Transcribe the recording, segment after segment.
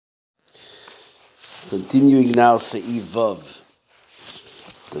Continuing now, Se'iv Vav.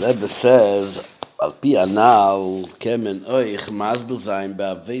 The Rebbe says, Al pi anal kemen oich masbel sein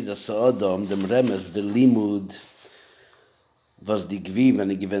be'aveda sa'odom dem remes ve'limud was die Gvim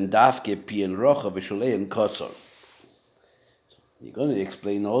wenn given dafke pi en rocha v'shulei en kotzor. You're going to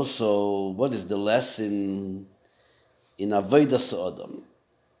explain also what is the lesson in aveda sa'odom,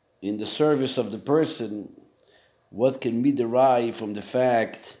 in the service of the person, what can be derived from the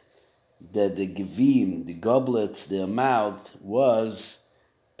fact that the givim, the goblets, their mouth was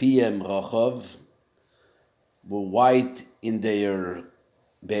PM Rochov, were white in their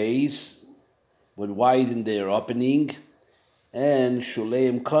base, were wide in their opening, and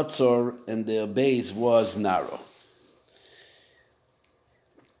Shuleim Kotzor, and their base was narrow.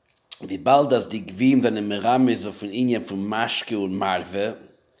 Wie bald das die Gvim van the Meramis of an Inyan from Mashke und Marve,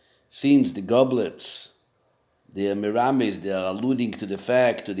 since the goblets, the Meramis, they are alluding to the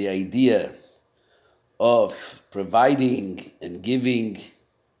fact, to the idea of providing and giving,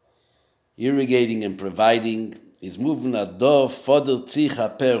 irrigating and providing, is moving adov fodel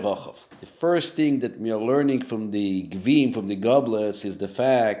tzicha per rochav. The first thing that we are learning from the gvim, from the goblets, is the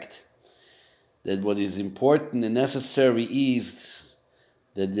fact that what is important and necessary is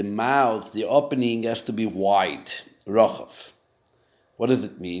that the mouth, the opening, has to be wide, rochav. What does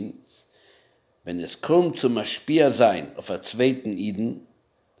it mean? Wenn es kommt zum Maschpia sein auf der zweiten Iden,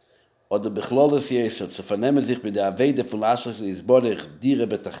 oder Bechlolles Jesu, zu vernehmen sich mit der Avede von Lassos Isborech Dire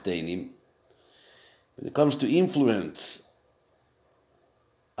Betachtenim, when it comes to influence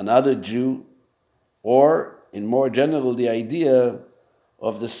another Jew, or in more general the idea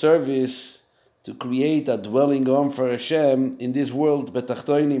of the service to create a dwelling home for Hashem in this world,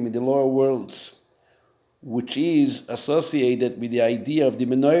 Betachtenim, in the lower worlds, which is associated with the idea of the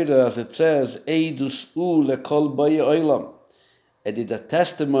menorah, as it says, Eidus u lekol baye olam. It is a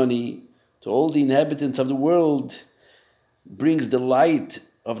testimony to all the inhabitants of the world, brings the light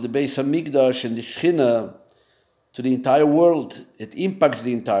of the Beis Hamikdash and the Shechina to the entire world. It impacts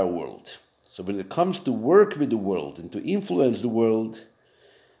the entire world. So when it comes to work with the world and to influence the world,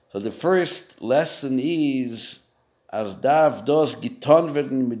 so the first lesson is, as darf das getan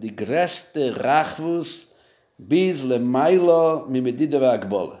werden mit die größte Rachvus bis lemailo mimedida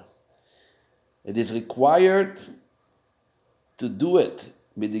v'agbole. It is required to do it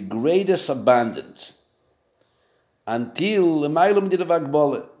with the greatest abundance until lemailo mimedida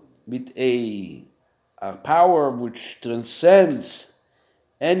v'agbole, with a power which transcends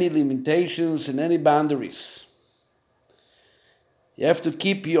any limitations and any boundaries. You have to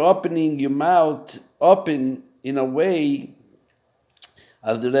keep your opening your mouth open in a way,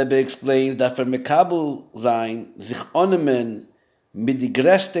 as the Rebbe explains, that for Mekabel sein, sich onemen mit die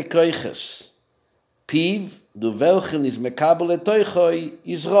größte Keuches, Piv, du welchen is Mekabel etoichoi,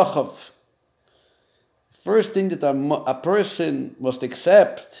 is Rochav. First thing that a person must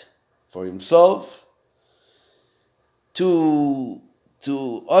accept for himself, to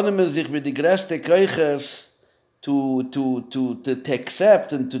onemen sich mit die größte Keuches, to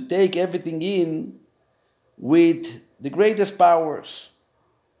accept and to take everything in with the greatest powers.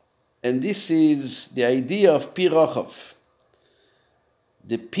 And this is the idea of Pi Rochav.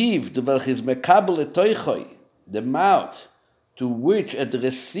 The piv, the welches mekabel etoichoi, the mouth to which it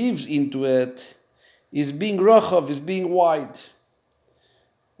receives into it, is being Rochav, is being wide.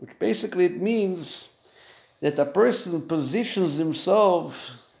 Which basically it means that a person positions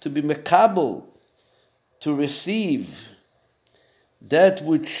himself to be mekabel, to receive that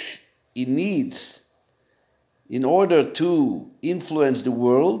which he needs in order to influence the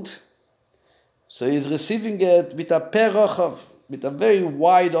world. So he's receiving it with a perochav, with a very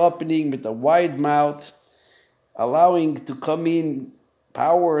wide opening, with a wide mouth, allowing to come in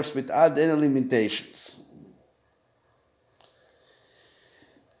powers without any limitations.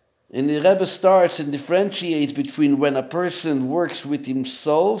 And the Rebbe starts and differentiates between when a person works with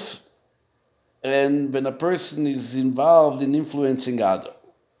himself and when a person is involved in influencing others.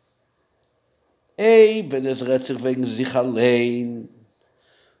 Wenn es redt sich wegen sich allein,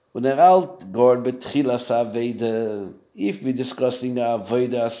 und halt gord betchilas aveda, if we're discussing a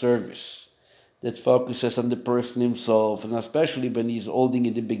aveda service that focuses on the person himself, and especially when he's holding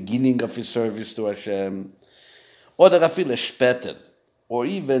in the beginning of his service to Hashem, or afile später, or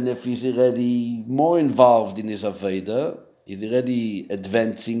even if he's already more involved in his aveda, he's already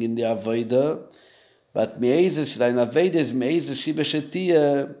advancing in the aveda, but me'ezes, dein aveda is me'ezes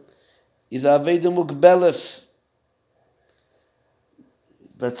shibeshetia, is aveda mukbeles.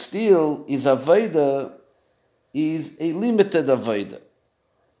 But still, his aveda is a limited aveda.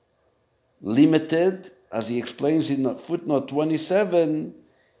 Limited, as he explains in footnote 27,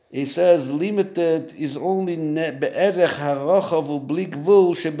 he says limited is only be'erech harochav u'bli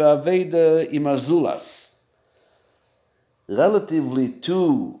gvul shebe'aveda im azulas. Relatively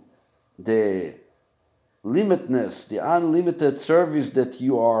to the limitness, the unlimited service that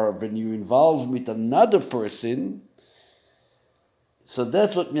you are when you're involved with another person, so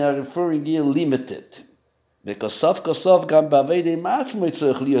that's what we are referring here, limited. Because sof kosof gam ba'aveda im atzmo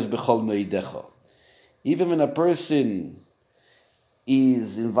yitzorech lios b'chol moedecha. Even when a person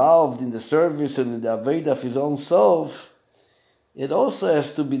is involved in the service and in the Aveda of his own self, it also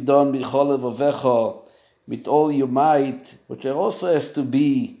has to be done b'chol levavecha, with all your might, which also has to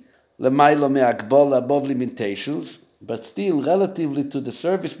be l'maylo me'akbala, above limitations, but still relatively to the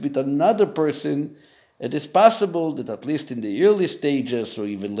service with another person, it is possible that at least in the early stages, or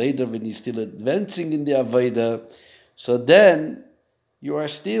even later when you're still advancing in the Aveda, so then you are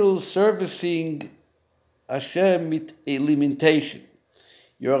still servicing Hashem with a limitation.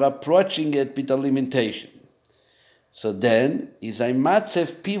 You are approaching it with a limitation. So then, is a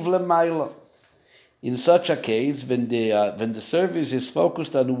matzev piv l'maylo. In such a case, when the service is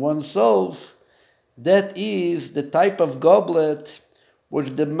focused on oneself, that is the type of goblet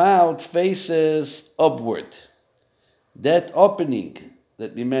which the mouth faces upward. That opening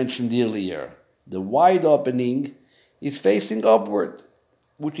that we mentioned earlier, the wide opening, is facing upward,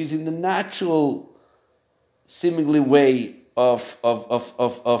 which is in the natural, seemingly way of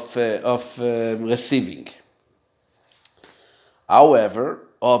receiving. However,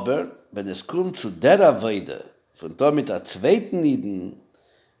 wenn es kommt zu der Aveda, von damit der zweiten Eden,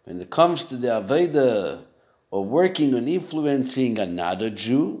 when it comes to the Aveda of working and influencing another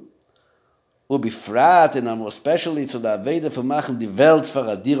Jew, ubifrat and more especially to the Aveda von machen die Welt für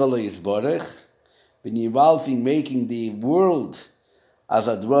Adirolo Yisborech, when involving making the world as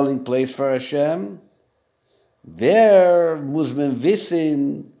a dwelling place for Hashem, there muss man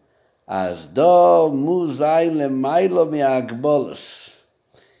wissen, as da muss ein lemaylo me'agbolos.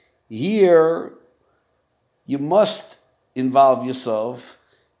 Here, you must involve yourself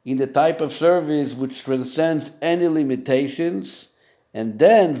in the type of service which transcends any limitations, and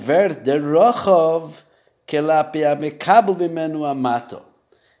then vert der rochav kelapi amekabel b'menu amato.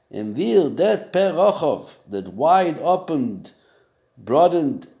 And will that per rochav, that wide opened,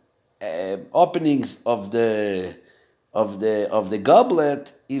 broadened openings of the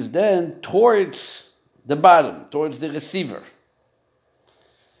goblet is then towards the bottom, towards the receiver.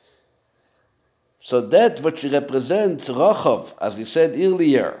 So that which represents rochav, as we said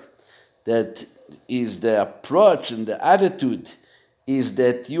earlier, that is the approach and the attitude, is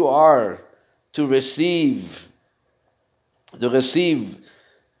that you are to receive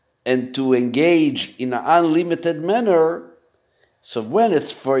and to engage in an unlimited manner. So when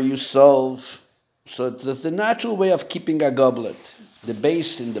it's for yourself, so it's the natural way of keeping a goblet. The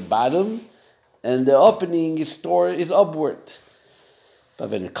base in the bottom, and the opening is upward. But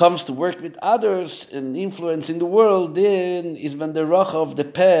when it comes to work with others and influencing the world, then is when the rocha of the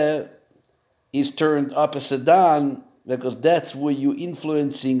peh is turned opposite down, because that's where you're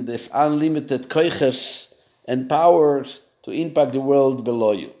influencing this unlimited koiches and powers to impact the world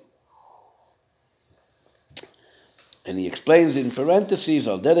below you. And he explains in parentheses,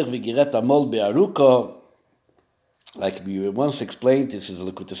 al derech v'giret amol be'aruko, like we once explained, this is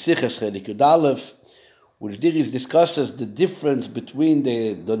Lekutei Sichos Chelik Yud Aleph, which there discusses the difference between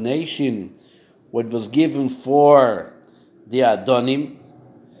the donation, what was given for the Adonim,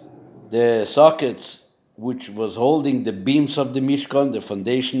 the sockets which was holding the beams of the Mishkan, the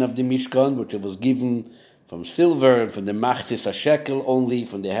foundation of the Mishkan, which was given from silver, from the machzis a shekel only,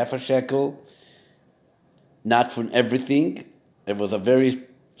 from the half a shekel, not from everything. It was a very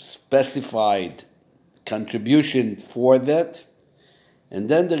specified contribution for that. And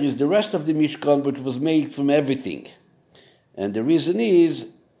then there is the rest of the Mishkan, which was made from everything. And the reason is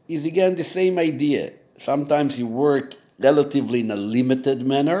again the same idea. Sometimes you work relatively in a limited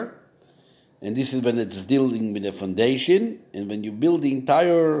manner, and this is when it's dealing with the foundation, and when you build when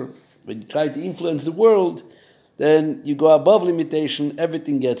you try to influence the world, then you go above limitation,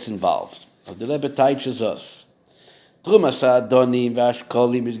 everything gets involved. So the Rebbe teaches us, Teruma sa'adonim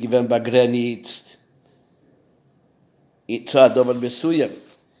v'ashkolim is given bagrenitzt, tzadavar besuyam,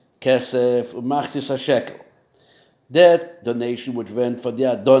 kesef u'machtis ha-shekel. That donation which went for the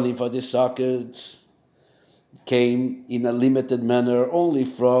adonim, for the sockets, came in a limited manner only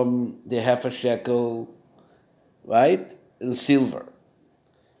from the half a shekel, right, and silver.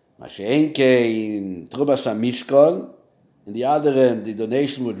 Masha'enke in Teruma Mishkan, in the other end, the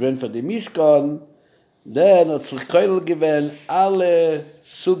donation which went for the Mishkan, then hat sich keil given alle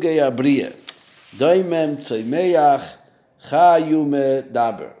sugei abriye, doimem, tzeimeach, chayume,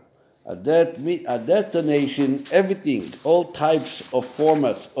 daber. At that donation, everything, all types of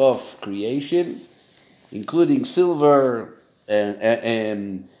formats of creation, including silver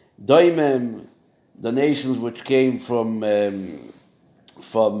and diamond donations, which came from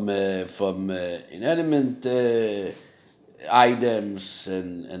inanimate items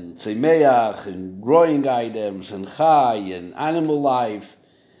and tzemeach and growing items and chai and animal life,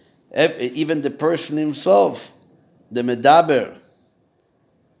 even the person himself, the medaber,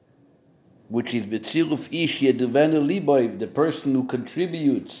 which is betziruf ish yeduvenu liboy, the person who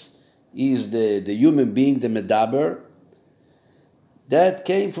contributes is the human being, the medaber. That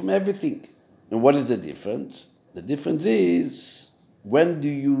came from everything. And what is the difference? The difference is, when do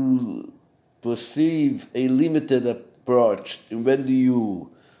you perceive a limited approach, and when do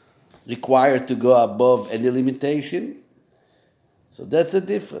you require to go above any limitation? So that's the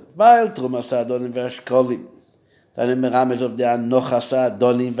difference. Weil Teruma Adonim v'Ashkolim, deine Merames of the Anochasa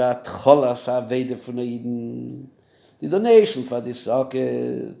Adonim v'Atcholasa Vede von Eden. The donation for this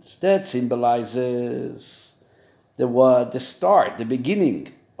socket, that symbolizes the start, the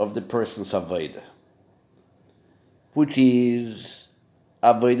beginning of the person's Avodah, which is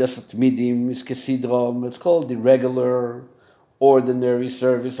Avodah Satmidim is Kesidrom. It's called the regular, ordinary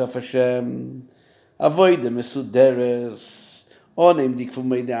service of Hashem. Avodah Mesuderes, Onem Dik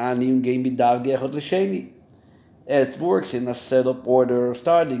Ani Ungei Midarge Echad L'Sheni. It works in a set-up order,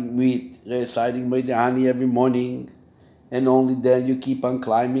 starting with reciting Moedani every morning, and only then you keep on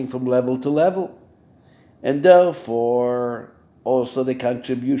climbing from level to level. And therefore, also the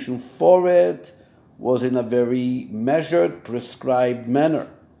contribution for it was in a very measured, prescribed manner.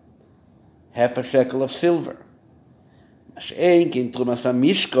 Half a shekel of silver. Mashenk in Trumas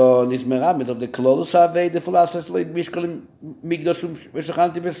HaMishkan is meramet of the Klolus HaVeide Fulasas Leid Mishkan Migdoshum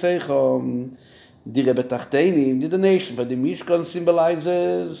Veshachanti Veseichom. The Rebbe Tachtenim, the donation for the Mishkan,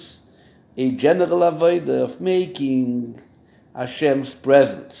 symbolizes a general avodah of making Hashem's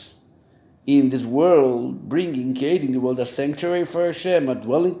presence in this world, creating the world a sanctuary for Hashem, a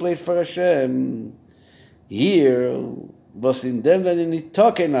dwelling place for Hashem. Here, was in them and in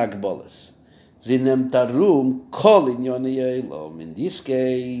Itoken Agbolas, Zinem Tarum Kol Inyonei Elom. In this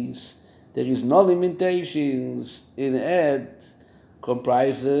case, there is no limitations. In it,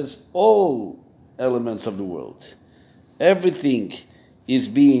 comprises all elements of the world. Everything is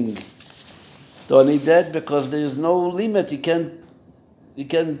being done in that, because there is no limit. You can't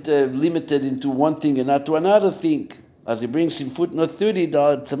limit it into one thing and not to another thing. As he brings in footnote 30,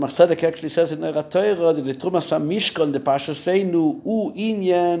 the Tzemach actually says in the Torah, the Trumas HaMishkan, the Pasha Seinu, U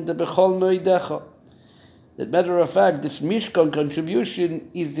Inyan, the Bechol Moedecha. As a matter of fact, this Mishkan contribution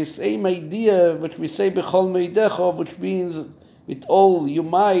is the same idea which we say Bechol Moedecha, which means with all you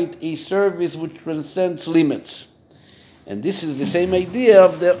might, a service which transcends limits. And this is the same idea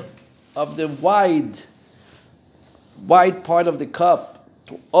of the wide part of the cup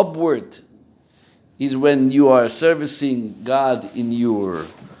to upward is when you are servicing God in your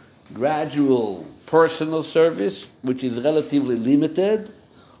gradual personal service, which is relatively limited,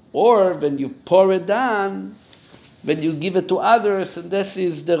 or when you pour it down, when you give it to others, and this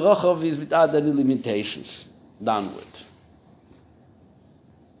is the rochav is without any limitations, downward.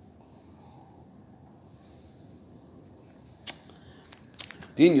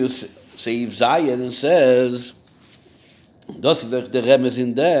 Continues Seif Zayin and says, das ist the Remes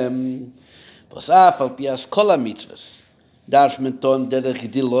in them, was al pias kola mitzvahs. Darf man ton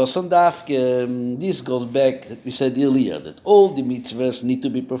derech dilos and dafke. This goes back, that we said earlier, that all the mitzvahs need to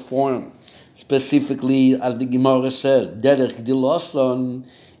be performed. Specifically, as the Gemara says, derech diloson,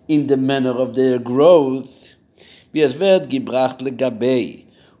 in the manner of their growth. Wie es wird gebracht legabei.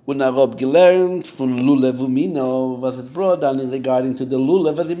 Und Rob gelernt von Lulev Umino, was it brought down in regarding to the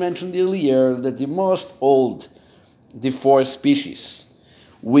Lulev, as he mentioned earlier, that you must hold the four species,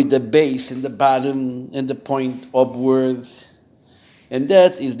 with the base in the bottom and the point upward. And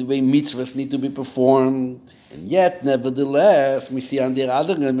that is the way mitzvahs need to be performed. And yet, nevertheless, we see on the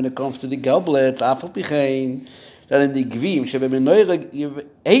other hand, when it comes to the goblet, afal pichein, that in the gvim, shebe menoire,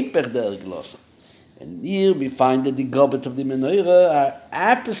 heiper der gelassen. And here we find that the goblet of the menorah are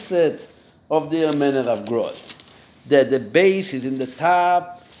opposite of their manner of growth. That the base is in the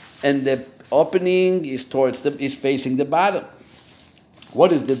top, and the opening is facing the bottom.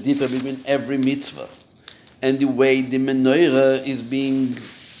 What is the difference between every mitzvah and the way the menorah is being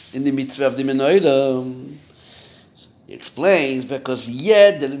in the mitzvah of the menorah? He explains, because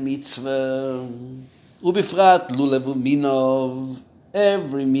yet the mitzvah ubifrat lulev uminov,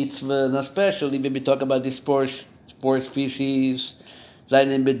 every mitzvah, and especially when we talk about the spore species,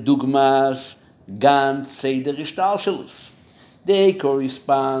 seinen bedugmas, ganz seder ishtalshelus. They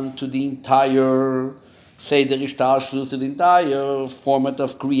correspond to the entire Seder Ishtalshlus, to the entire format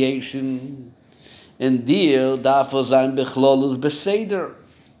of creation. And there, dafür sein Bechlolus beseder.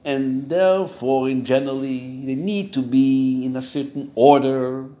 And therefore, in generally, they need to be in a certain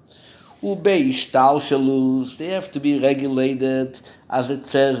order. Ubeishtalshelus, they have to be regulated, as it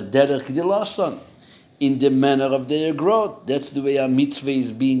says, derech dilasan, in the manner of their growth. That's the way a mitzvah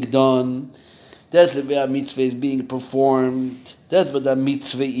is being done. That's the way a mitzvah is being performed. That's what a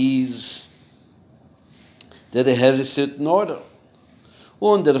mitzvah is. That it has a certain order.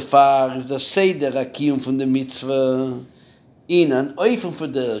 Und der is the Seder Akiyum from the mitzvah in an Eufen for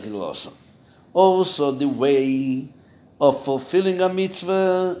the gelassen. Also, the way of fulfilling a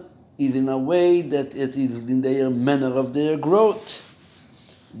mitzvah is in a way that it is in their manner of their growth.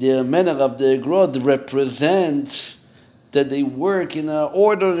 Their manner of their growth represents that they work in an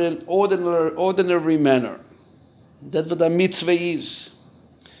ordinary manner. That's what a mitzvah is.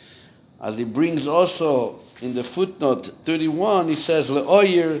 As he brings also in the footnote 31, he says,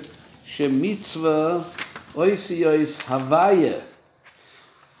 Le'oyer she mitzvah oisiyos havaya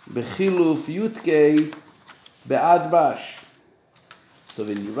bechiluf yutkei be'adbash. So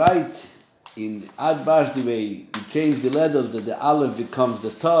when you write in adbash, the way you change the letters, that the aleph becomes the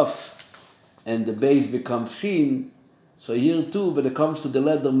taf and the base becomes shin. So here too, when it comes to the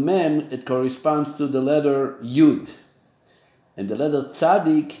letter mem, it corresponds to the letter yud. And the letter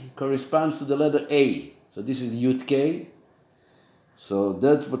tzadik corresponds to the letter A. So this is Yud K. So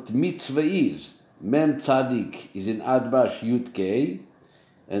that's what mitzvah is. Mem tzadik is in Adbash Yud K.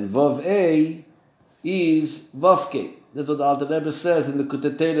 And Vav A is Vav K. That's what the Alter Rebbe says in the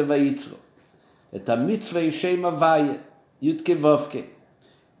Kutetere Vayitzro. That a mitzvah is Shem Avaya, Yud K Vav K.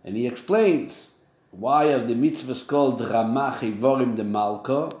 And he explains why are the mitzvahs called Ramach Ivorim de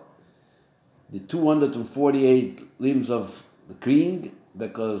Malka, the 248 limbs of the king,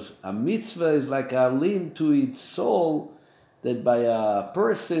 because a mitzvah is like a limb to its soul, that by a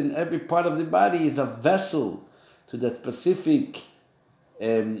person, every part of the body is a vessel to that specific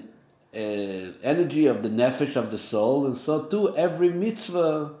energy of the nefesh of the soul, and so too every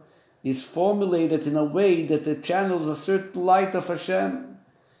mitzvah is formulated in a way that it channels a certain light of Hashem,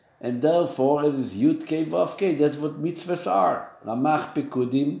 and therefore it is Yud Kei Vav Kei. That's what mitzvahs are. Ramach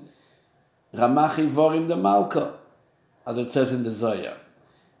Pekudim, Ramach Ivorim de Malka, as it says in the Zohar.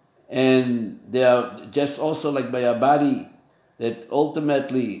 And they are just also like by a body, that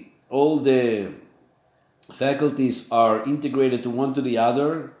ultimately all the faculties are integrated to one to the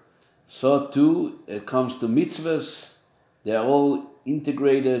other. So too, it comes to mitzvahs. They are all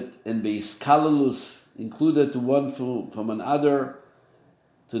integrated and beiskalulus, included to one from another,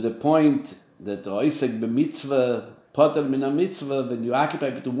 to the point that oisek b'mitzvah, poter min a mitzvah, when you occupy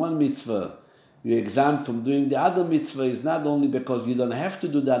to one mitzvah, you're exempt from doing the other mitzvah, is not only because you don't have to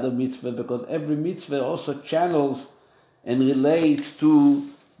do the other mitzvah, because every mitzvah also channels and relates to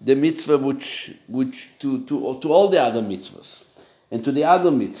the mitzvah which to all the other mitzvahs and to the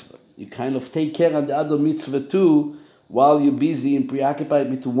other mitzvah. You kind of take care of the other mitzvah too, while you're busy and preoccupied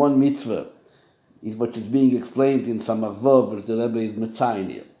with one mitzvah. Is what is being explained in Samachvov, which the Rebbe is Metzayin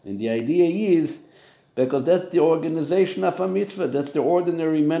here. And the idea is, because that's the organization of a mitzvah, that's the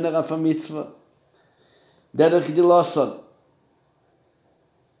ordinary manner of a mitzvah. Derech dilasan.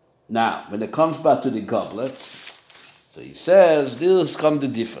 Now, when it comes back to the goblets, so he says, this comes the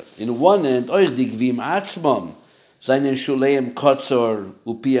different. In one end, oich digvim atzmam, seinen shuleim kotzor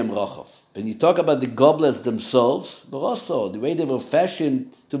upiem rochov. When you talk about the goblets themselves, but also the way they were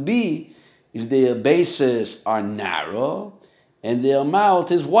fashioned to be, is their bases are narrow and their mouth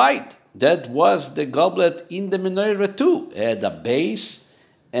is wide. That was the goblet in the menorah too. It had a base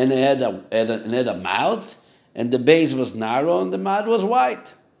and it had a mouth, and the base was narrow and the mouth was wide.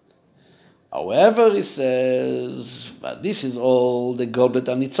 However, he says, but this is all the goblet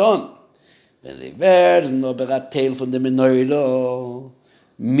on its own. When they were no tail from the menorah,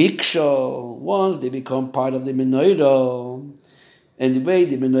 miksho, once they become part of the menorah, and the way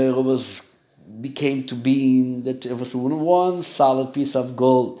the menorah became to be, that it was one solid piece of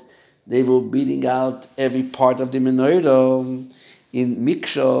gold. They were beating out every part of the menorah. In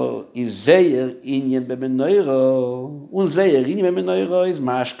miksho is zeir inyan bemenorah, und zeir inyan bemenorah is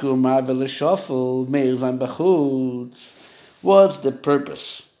mashkur marvel shofel meir zayn bachutz. What's the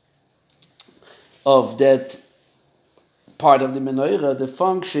purpose of that part of the menorah? The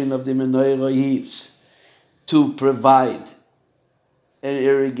function of the menorah is to provide and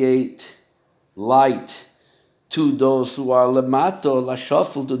irrigate light to those who are lemato,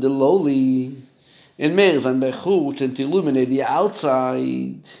 lashofel, to the lowly, and meir zayn bachutz, and to illuminate the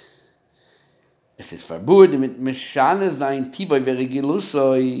outside. Es ist verbunden mit Meshane sein Tivoi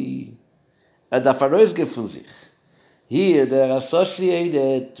Verigilusoi. Darf herausgehen von sich. Here they're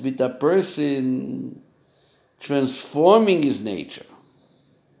associated with a person transforming his nature.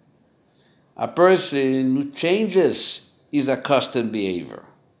 A person who changes his accustomed behavior.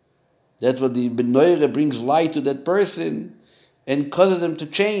 That's what the Benoire brings light to that person and causes them to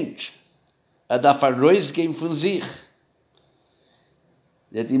change. Darf herausgehen von sich.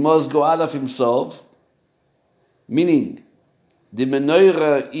 That he must go out of himself, meaning the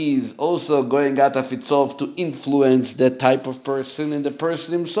menorah is also going out of itself to influence that type of person, and the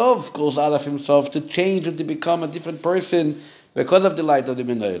person himself goes out of himself to change and to become a different person because of the light of the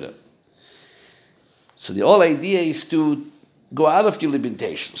menorah. So the whole idea is to go out of your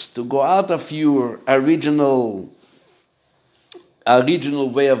limitations, to go out of your original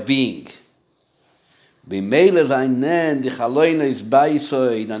way of being. B'meile seinen die Chaloina is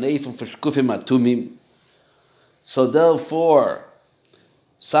baiso in an Eifel verschkufim atumim. So therefore,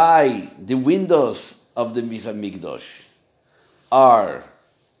 the windows of the Misa Mikdash are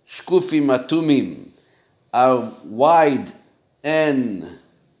shkufim atumim, are wide and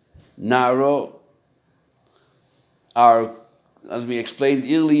narrow, are, as we explained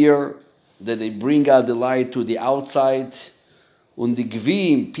earlier, that they bring out the light to the outside, und die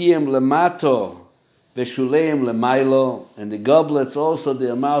Gvim, piem lemato, veshuleim lemailo, and the goblets also,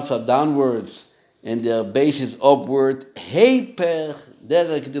 their mouths are downwards, and their base is upward, heiper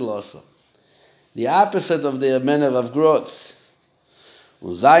derek diloso, the opposite of their manner of growth.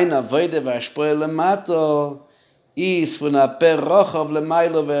 Und sein avoide v'ashpoe lemato is von a per rochav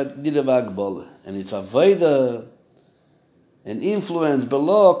lemailo v'dide v'agbole, and its avoide and influence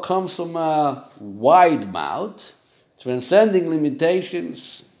below comes from a wide mouth, transcending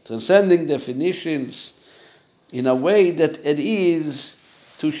limitations, transcending definitions, in a way that it is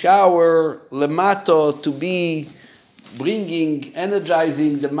to shower lemato, to be bringing,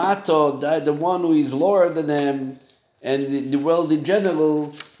 energizing the mato, the one who is lower than them, and the world in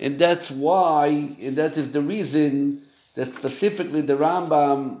general, and that's why, and that is the reason that specifically the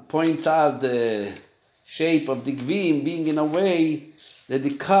Rambam points out the shape of the Gvim being in a way that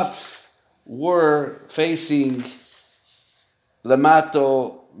the cups were facing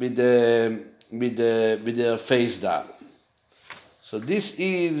lemato with their face down. So this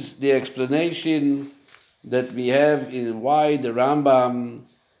is the explanation that we have in why the Rambam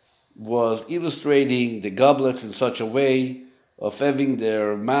was illustrating the goblets in such a way of having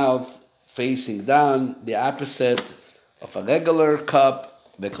their mouth facing down, the opposite of a regular cup,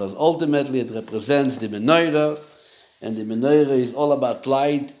 because ultimately it represents the menorah, and the menorah is all about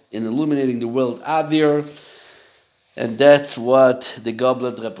light and illuminating the world out there, and that's what the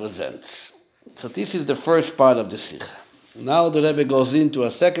goblet represents. So this is the first part of the Sikha. Now the Rebbe goes into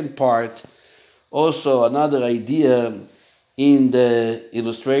a second part, also another idea in the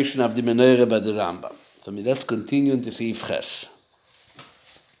illustration of the menorah by the Rambam. So let's continue to see Ches.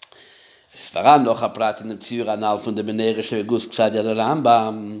 Es voran noch ein Prat in dem Ziur anal von der Menorah Shegus gesagt der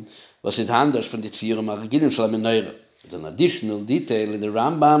Rambam, was ist anders von der Ziur Marigilim Shel Menorah. It's an additional detail in the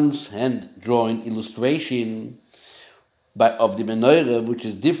Rambam's hand-drawn illustration of the menorah, which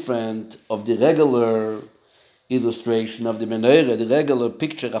is different of the regular illustration of the menorah, the regular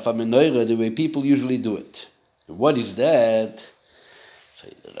picture of a menorah, the way people usually do it. And what is that? So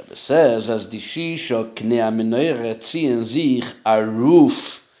the Rebbe says, as die Shisho Knei HaMenorah ziehen sich a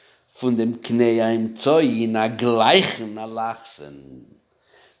roof von dem Knei HaMtzoi in a gleichen Alachsen.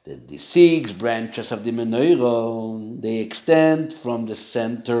 That the 6 branches of the menorah, they extend from the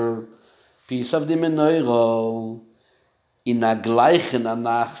center piece of the menorah in a gleichen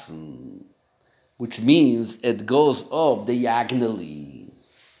Alachsen, which means it goes up diagonally.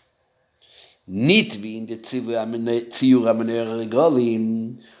 Nicht wie in the Ziur HaMenorah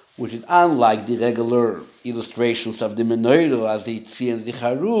Regalim, which is unlike the regular illustrations of the menorah, as they ziehen sich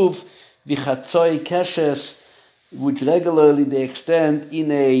a roof, v'chatzoi keshes, which regularly they extend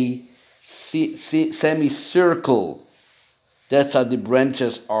in a semicircle. That's how the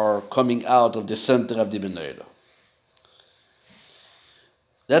branches are coming out of the center of the menorah.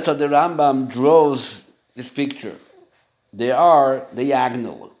 That's how the Rambam draws this picture. They are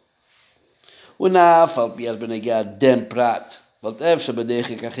diagonal. Unaf al pi as benegat dem prat. Wat efse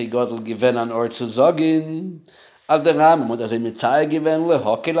bedege kach Gottel gewen an Ort zu sagen, als der Rambam und as mit Zahl gewen le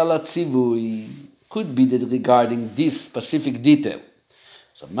hokel ala tzivui. Could be that regarding this specific detail.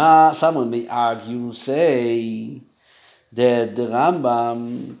 So someone may argue, say that the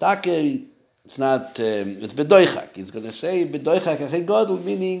Rambam, it's not, it's bedoichak. It's going to say bedoichak achei Gottel,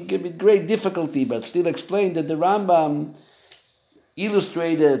 meaning with great difficulty, but still explain that the Rambam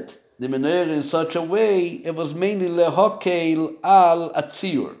illustrated the menorah in such a way, it was mainly lehokel al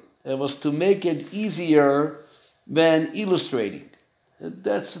atziur. It was to make it easier when illustrating.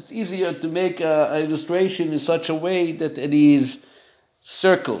 It's easier to make an illustration in such a way that it is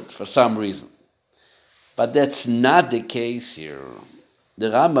circled for some reason. But that's not the case here. The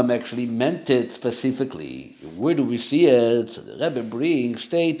Rambam actually meant it specifically. Where do we see it? So the Rebbe brings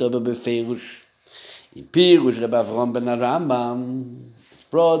state over Beferush. In Pirush Rebbe Avram ben Rambam, it's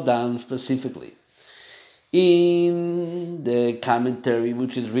brought down specifically. In the commentary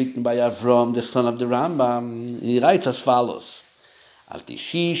which is written by Avram, the son of the Rambam, he writes as follows. Al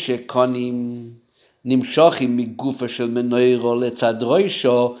tishi shekonim nimshochim migufa shel menoiro letzad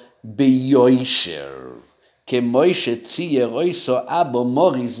roisho beyoisher kemoishe tziyer oiso abo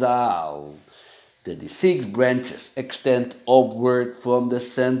morizal. That the 6 branches extend upward from the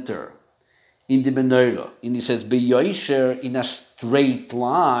center in the menorah. And he says beyoisher, in a straight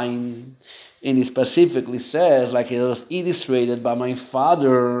line. And he specifically says, like it was illustrated by my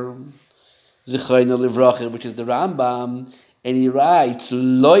father, Zichrono Livrocher, which is the Rambam, and he writes,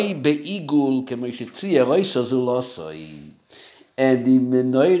 Loi beigul kemoshetziya roiso zulosoi. And the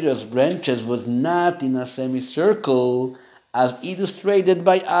menorah's branches was not in a semicircle as illustrated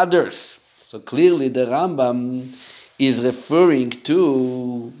by others. So clearly the Rambam is referring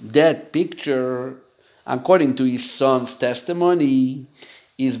to that picture according to his son's testimony,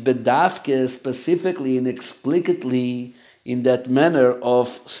 is bedafke specifically and explicitly in that manner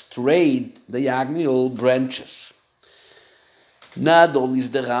of straight diagonal branches. Not only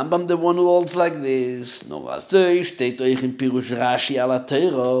is the Rambam the one who holds like this, no, as steht euch in Pirush Rashi ala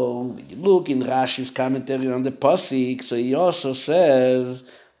Teiro. When you look in Rashi's commentary on the Pasuk, so he also says,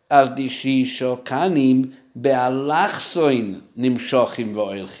 as the shisho kanim be'alachsoin nimshochim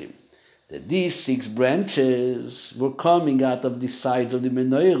v'oilchim. That these 6 branches were coming out of the sides of the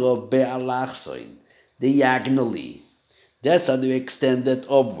menorah be'alachsoin, diagonally. That's how they extended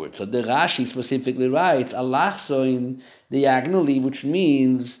upward. So the Rashi specifically writes alachsoin diagonally, which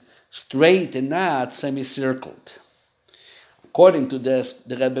means straight and not semicircled. According to this,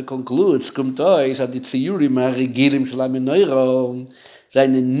 the Rebbe concludes, kommt euch, at die Ziyurim ha'regilim shel ha'menorah,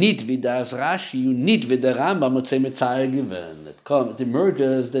 seine nicht wie das Rashi und nicht wie der Rambam hat sie mit Zayr given. It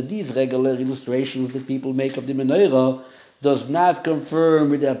emerges that these regular illustrations that people make of the menorah does not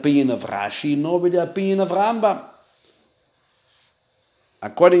confirm with the opinion of Rashi nor with the opinion of Rambam.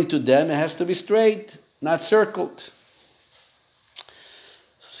 According to them, it has to be straight, not circled.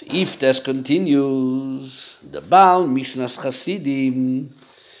 So if this continues, the Baal Mishnas Chasidim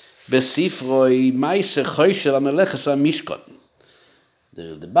Besifroi Maise Choyshel HaMeleches HaMishkan.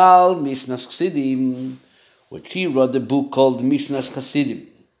 There is the Baal Mishnas Chasidim, which he wrote a book called Mishnas Chasidim,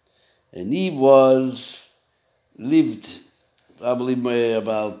 and he lived probably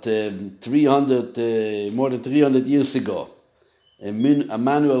about 300, more than 300 years ago.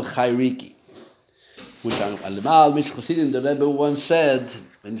 Emmanuel Chayriki, which Al-Baal Mishnas Chasidim, the Rebbe once said,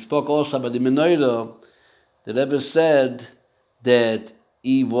 when he spoke also about the menorah, the Rebbe said that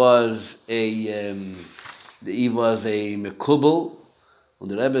he was a mekubal. And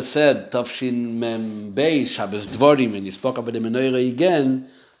the Rebbe said, Tafshin Mem Beis Shabbos Dvorim, and he spoke about the menorah again.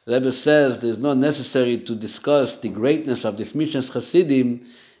 The Rebbe says there's not necessary to discuss the greatness of this Mishnas Chasidim.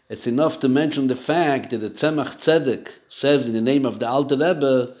 It's enough to mention the fact that the Tzemach Tzedek says in the name of the Alter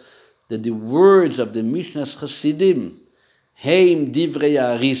Rebbe that the words of the Mishnas Chasidim, Heim Divrei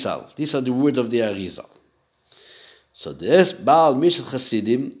Arizal, these are the words of the Arizal. So this Baal Mishnas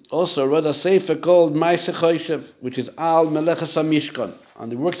Chasidim also wrote a sefer called Maaseh Choyshev, which is Al Meleches HaMishkan, on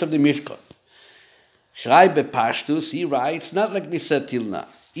the works of the Mishkan. Shrei Bepashtus, he writes, not like we said till now.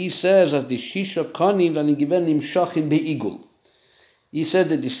 He says, as the Shisha Konim and Given Nimshachim Be'igul. He said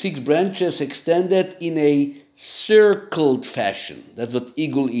that the 6 branches extended in a circled fashion. That's what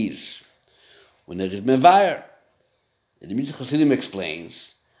igul is. When there is mevayer, the Mishnas Chasidim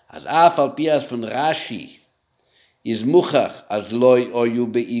explains, as af al pias from Rashi is muchach as loy oyu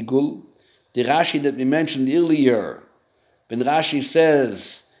beigul. The Rashi that we mentioned earlier, when Rashi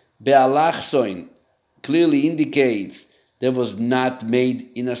says be'alachsoin, clearly indicates that was not made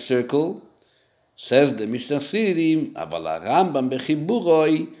in a circle. Says the Mishnas Chasidim, aval Rambam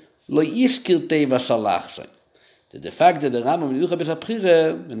bechiburoi lo yiskir tevas alachsoin. The fact that the Rambam in Yucha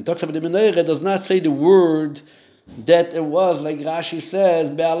B'Saprire, when he talks about the menorah, does not say the word that it was, like Rashi says,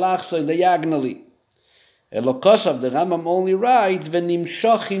 be'alachsoin, diagonally. Elokosav, the Rambam only writes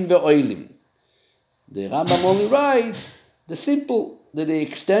v'nimshochim ve'oilim. The Rambam only writes the simple, that they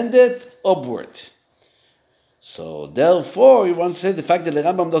extended upward. So therefore, he wants to say the fact that the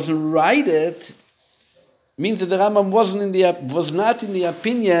Rambam doesn't write it means that the Rambam was not in the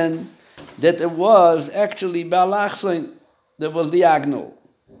opinion that it was actually Baal Achzoin, that was the Agnol.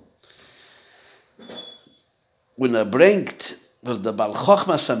 When er bringt, was the Baal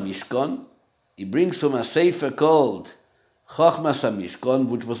Chochmas HaMishkon, he brings from a sefer called Chochmas HaMishkon,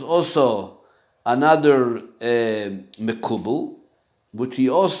 which was also another Mekubal, which he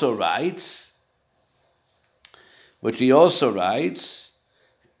also writes,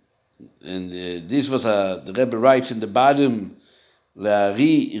 and this was the Rebbe writes in the bottom,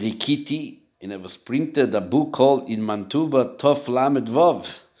 La'ari Rikiti, and it was printed a book called In Mantuba Tov Lamed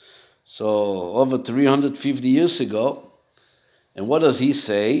Vov, so over 350 years ago. And what does he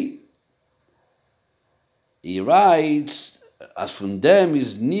say? He writes, as from them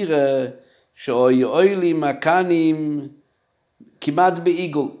is nira she'oy oili makanim kimat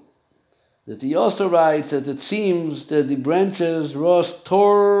be'igul. That he also writes that it seems that the branches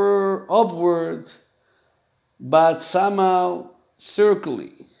tore upward, but somehow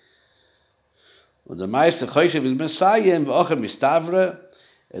circling. The Meister Choshev is Messiah and V'ochem Mistavra.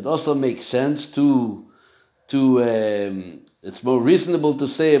 It also makes sense to it's more reasonable to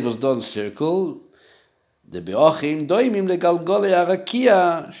say it was done circle. The Be'ochim doimim legalgole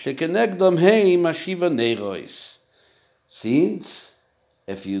arakia shekenegdom heim ashiva neirois. Since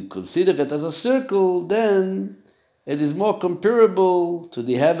if you consider it as a circle, then it is more comparable to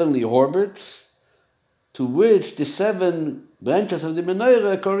the heavenly orbits to which the 7 branches of the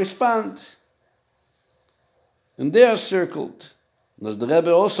menorah correspond. And they are circled. As the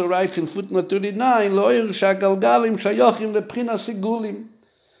Rebbe also writes in footnote 39,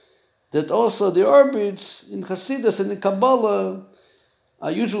 that also the orbits in Hasidus and in Kabbalah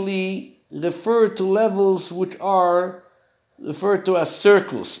are usually referred to levels which are referred to as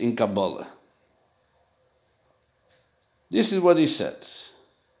circles in Kabbalah. This is what he says.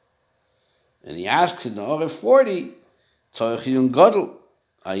 And he asks in the Orah 40, Tzorech Yun Godel,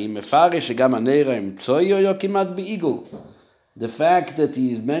 the fact that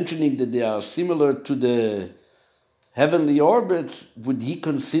he is mentioning that they are similar to the heavenly orbits, would he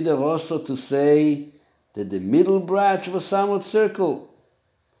consider also to say that the middle branch was somewhat circle?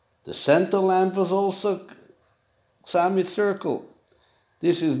 The center lamp was also somewhat circle.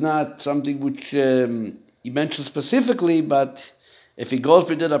 This is not something which he mentions specifically, but if he goes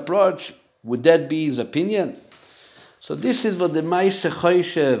with that approach, would that be his opinion? So this is what the Meister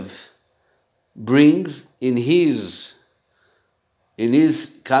Choshev brings in his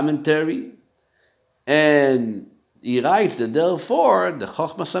commentary, and he writes that therefore the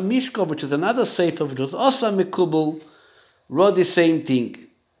Chochmas HaMishkon, which is another sefer which was also Mekubal, wrote the same thing.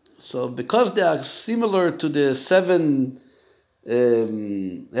 So because they are similar to the 7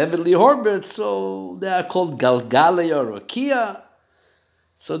 heavenly orbits, so they are called Galgalei or Rakia.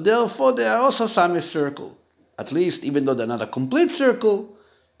 So therefore they are also semicircle. At least, even though they're not a complete circle,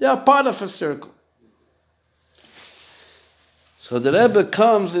 they are part of a circle. So the Rebbe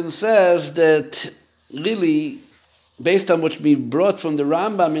comes and says that really, based on what we brought from the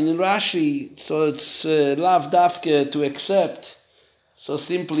Rambam and in Rashi, so it's lav dafke to accept so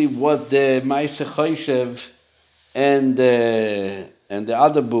simply what the Meister Choshev and the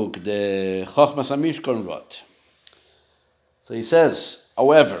other book, the Chochmas HaMishkon, wrote. So he says,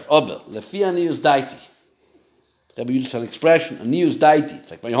 however, Ober, lefi aniyus daiti. Rebbe uses an expression, aniyus daiti.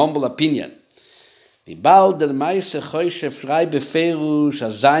 It's like my humble opinion. Bald der Meister Choshev schreibt beferush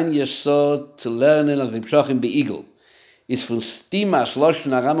as sein Yesod zu lernen als im Shochim beigel ist von Stima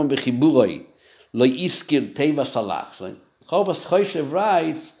Shloshon Aramon bechiburoi lo iskir teva salach. So Chochmas Choshev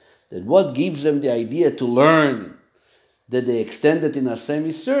writes that what gives them the idea to learn that they extended in a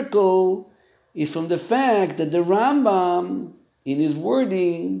semicircle is from the fact that the Rambam in his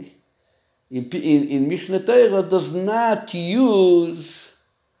wording in Mishnah Torah does not use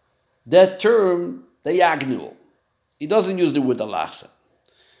that term diagonal. He doesn't use the word alachsa.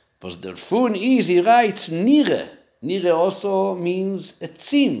 But the fun is, he writes, nire. Nire also means it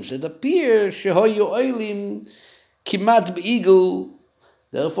seems, it appears, shehoyu oilim kimat beigel.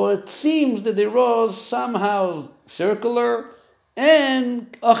 Therefore it seems that the rose somehow circular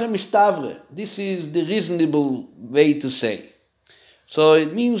and ochem istavre. This is the reasonable way to say. So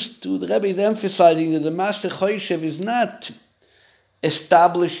it means the Rebbe is emphasizing that the Master Choshev is not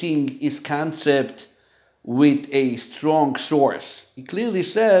establishing his concept with a strong source. He clearly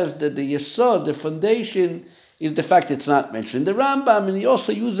says that the Yesod, the foundation, is the fact it's not mentioned in the Rambam, and he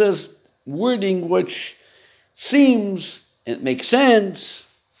also uses wording which seems, it makes sense,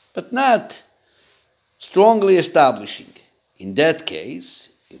 but not strongly establishing. In that case,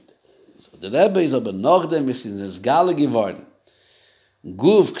 so the Rebbe is aber noch dem ist in das Gale geworden.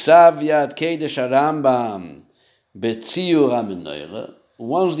 Guf Ksav Yad Kedesh HaRambam Betziyur HaMenorah.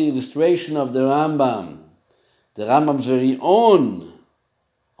 Once the illustration of the Rambam's very own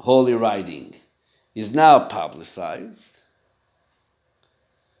holy writing, is now publicized,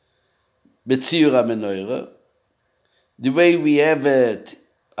 Betziyur HaMenorah, the way we have it,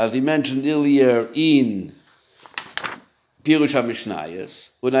 as he mentioned earlier, in Pirush HaMishnayos,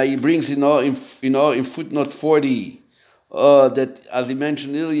 when he brings in footnote 40, that, as he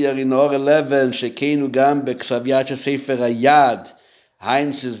mentioned earlier, in Or 11, Shekenu Gam Beksaviyat Sefer Hayad,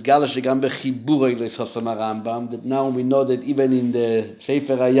 Heinz is Galash Gam Bechibur Chosam Rambam, that now we know that even in the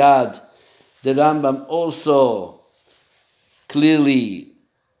Sefer Hayad, the Rambam also clearly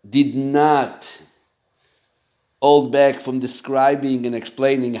did not hold back from describing and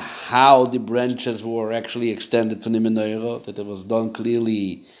explaining how the branches were actually extended from the menorah, that it was done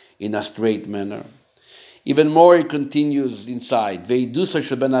clearly in a straight manner. Even more, it continues inside. And we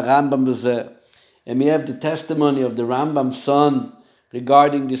have the testimony of the Rambam's son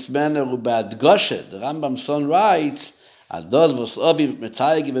regarding this manner. The Rambam's son writes, "Ados was oviv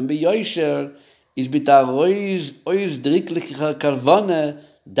metzayig ben beyoysher is bitarois ois driklicher karvone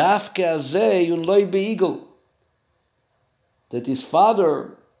dafke azay un loy beigel." That his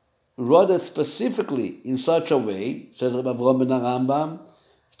father wrote it specifically in such a way, says Rabbi Avram ben Rambam,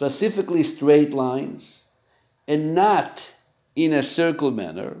 specifically straight lines, and not in a circle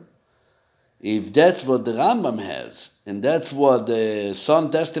manner. If that's what the Rambam has, and that's what the son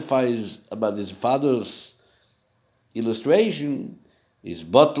testifies about his father's illustration, is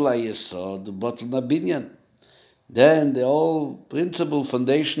Botla Yesod, Botla Nabinyan. Then the whole principle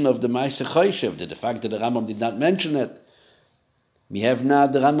foundation of the Maaseh Choshev, that the fact that the Rambam did not mention it, we have now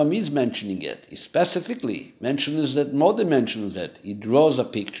the Rambam is mentioning it. He specifically mentions that, more than mentions that. He draws a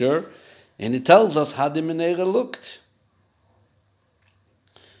picture and he tells us how the menorah looked.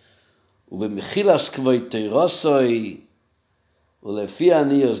 Ubemechilas kvoi teirosoi ulefi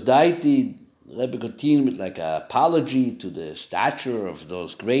anios daiti. Rebbe continued with like an apology to the stature of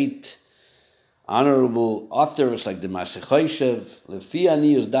those great honorable authors like the Maaseh Choshev. Lefi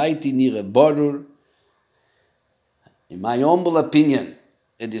anios daiti nire borur. In my humble opinion,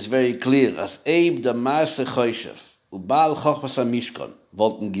 it is very clear, as Eib the Maaseh Choshev Ubal Chochmas HaMishkan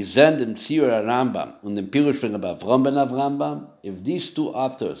wollten gesehen dem Tziyur Rambam und dem Pirush von Rabbi Avram ben Avrambam, if these two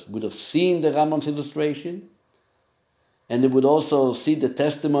authors would have seen the Rambam's illustration, and they would also see the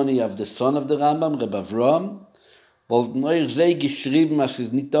testimony of the son of the Rambam, Rabbi Avram, wollten euch sehr geschrieben, as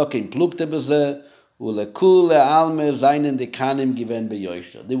es nicht da kein Plukte beze, ulekule alme seinen Dekanim given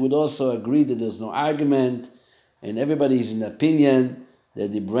beyoysher. They would also agree that there's no argument, and everybody is in opinion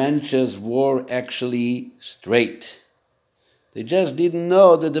that the branches were actually straight. They just didn't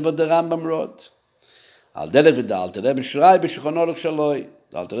know that what the Rambam wrote. Al derech v'da Alter Rebbe schreibt b'Shulchan Aruch shaloi.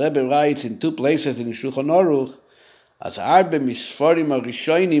 The Alter Rebbe writes in two places in Shulchan Aruch, as arbe misforim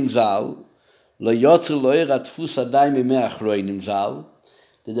harishonim zal, lo yotzer lo'er atfus adai mimei achroinim zal,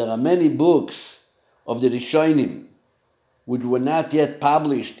 that there are many books of the Rishonim which were not yet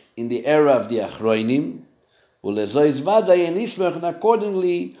published in the era of the Achroinim, ulezois vaday and ismach, and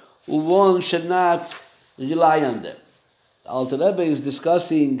accordingly, one should not rely on them. The Alter Rebbe is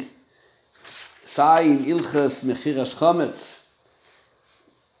discussing Sai in Ilchas Mechiras Chometz.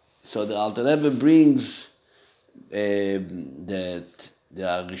 So the Alter Rebbe brings that the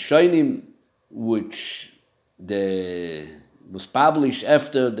Rishonim, which was published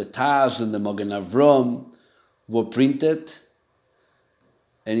after the Taz and the Magen Avram were printed,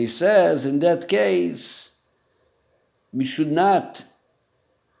 and he says, in that case, we should not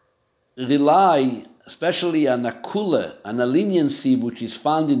rely especially on a kula, on a leniency which is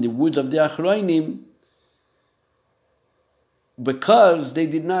found in the words of the Achroinim, because they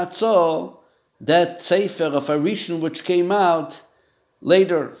did not saw that Sefer of Arishan which came out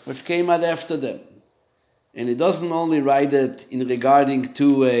later, which came out after them. And it doesn't only write it in regarding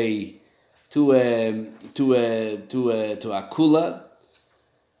to a kula.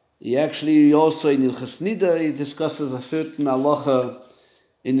 He actually also in Ilchas Nida he discusses a certain halacha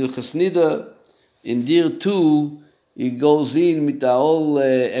in Ilchas Nida. In there too, he goes in with the whole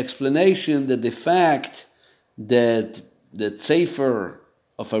explanation that the fact that the Sefer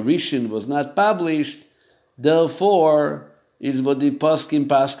of Arishan was not published, therefore, is what the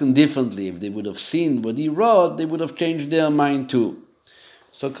Paskin differently. If they would have seen what he wrote, they would have changed their mind too.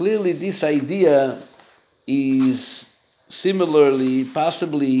 So clearly, this idea is similarly,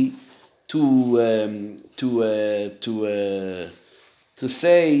 possibly, to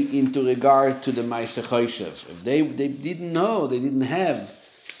say into regard to the Maaseh Choshev. If they didn't know, they didn't have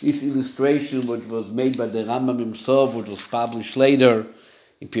this illustration, which was made by the Rambam himself, which was published later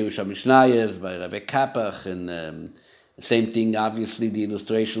in Pirush HaMishnayos by Rabbi Kapach, and the same thing, obviously, the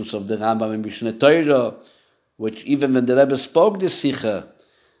illustrations of the Rambam in Mishneh Torah, which even when the Rebbe spoke this Sikha,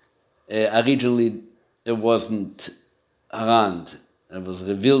 originally it wasn't around. It was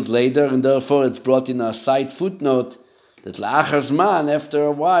revealed later, and therefore it's brought in a side footnote that La'achar Zman, after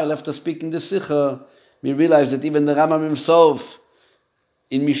a while, after speaking the Sikha, we realized that even the Rambam himself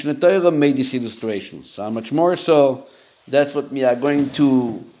in Mishneh Torah made these illustrations. So much more so, that's what we are going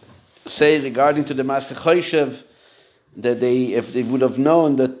to say regarding to the Masech Choshev, that if they would have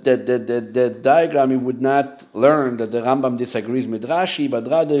known that diagram, he would not learn that the Rambam disagrees with Rashi, but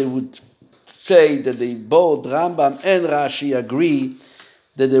rather he would say that they both, Rambam and Rashi, agree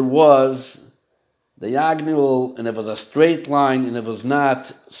that there was diagonal and it was a straight line and it was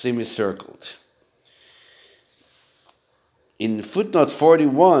not semicircled. In footnote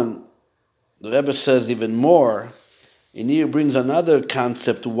 41, the Rebbe says even more, and here brings another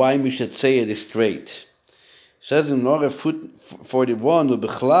concept to why we should say it is straight. It says in Nora 41,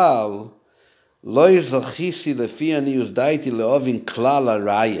 Ubechlal, Loi zachisi lefi ani uzdaiti leovin klal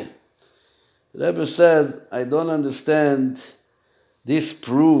araya. The Rebbe says, I don't understand this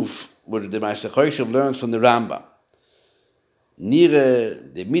proof, which the Masech Choshev learns from the Rambam.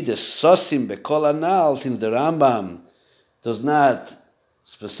 Nire the midas sosim bekol anal, since the Rambam does not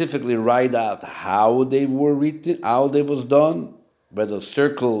specifically write out how they were written, how they was done, whether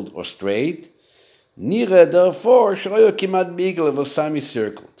circled or straight. Nire, therefore, shroyo kimat bigel was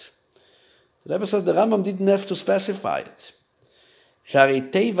semi-circled. The Rebbe said the Rambam didn't have to specify it. Shari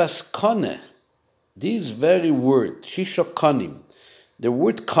tevas kone, this very word, shisho konim, the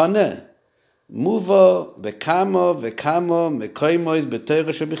word kone, muvo, bekamo, mekoimois,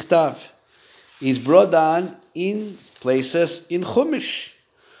 beteira shebichtav, is brought down in places in Chumash.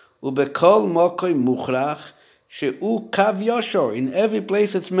 Ubekol mokoi muchrach, she'u kav yoshor, in every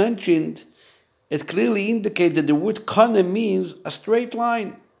place it's mentioned, it clearly indicates that the word kone means a straight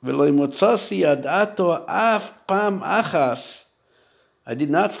line. Veloi motzasi ad ato af pam achas, I did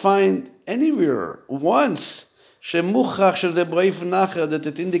not find anywhere once that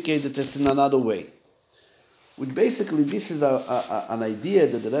it indicated it's in another way. Which basically, this is an idea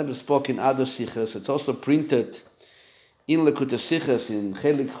that the Rebbe spoke in other sichas. It's also printed in Lekutei Sichas in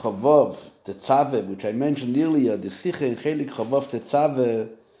Chelek Chavov Tetzaveh, which I mentioned earlier. The sicha in Chelek Chavov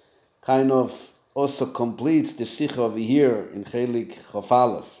Tetzaveh kind of also completes the sicha over here in Chelek Chav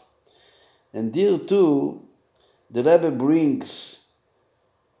Aleph. And there too, the Rebbe brings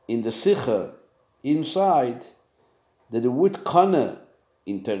in the Sikha, inside, that the word Kone,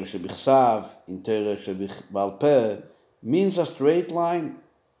 in Torah Shebichsav, in Torah Shebal Peh, means a straight line.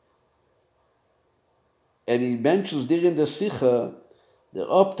 And he mentions there in the Sikha, the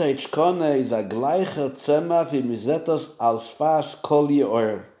Opteich Kone is a gleicher Tzemach v'mizetos al Sfas kol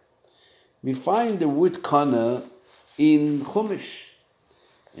ye'or. We find the word Kone in Chumash.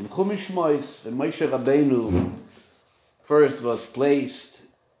 In Chumash Mois, when Moshe Rabbeinu first was placed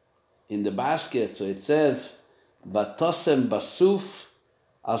in the basket, so it says, Batosem basuf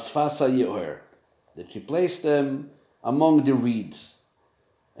asfasa ye'or, that she placed them among the reeds.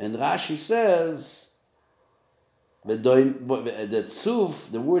 And Rashi says, that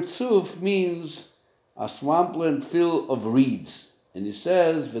tzuf, the word tzuf means a swampland full of reeds. And he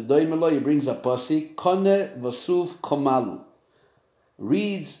says, he brings a pasuk, kone vasuf komalu,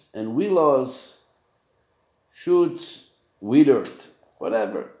 reeds and willows, shoots, withered,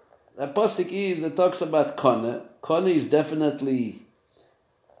 whatever. The pasuk is, it talks about kone. Kone is definitely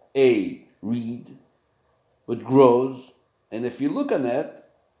a reed, but grows. And if you look at it,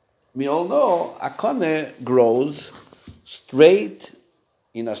 we all know a kone grows straight,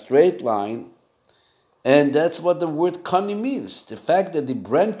 in a straight line, and that's what the word konim means. The fact that the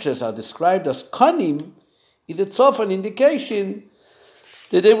branches are described as konim is itself an indication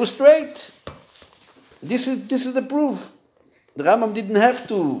that they were straight. This is the proof. The Rambam didn't have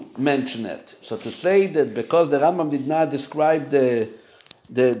to mention it. So to say that because the Rambam did not describe the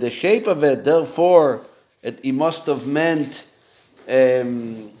shape of it, therefore he must have meant semicircle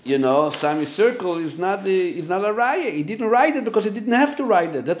is not a raya. He didn't write it because he didn't have to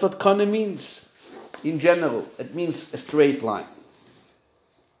write it. That's what kone means in general. It means a straight line.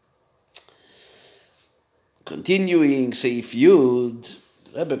 Continuing, Seif Yud,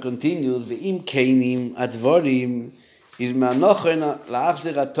 the Rebbe continued, Ve'im keinim advorim is me'anochen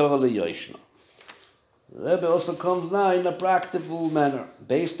la'achzir ha'torah le'yoshna. The Rebbe also comes now in a practical manner,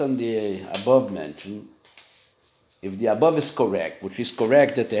 based on the above mentioned. If the above is correct, which is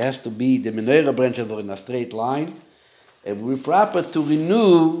correct that there has to be the menorah branches are in a straight line, And we're proper to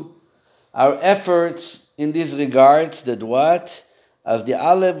renew our efforts in this regards, that what? Als die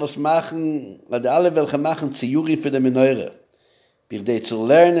alle was machen, die alle welche machen Ziyuri für die Menorah. Wir die zu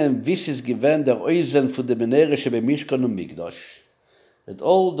lernen, wie es gewähnt der Eisen für die Menorah shebe Mishkan und Mikdash. That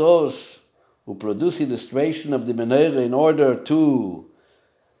all those who produce illustration of the Menorah in order to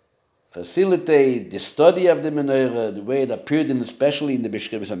facilitate the study of the Menorah, the way it appeared especially in the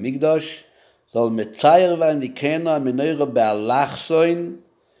Mishkan Mikdash, soll mit Zeir werden die Kerner Menorah be'alach sein.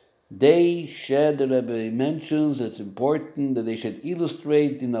 They should, the Rebbe mentions, it's important that they should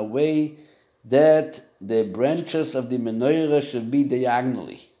illustrate in a way that the branches of the menorah should be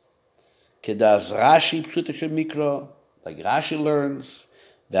diagonally. Kedas Rashi Pshuta Mikra, like Rashi learns,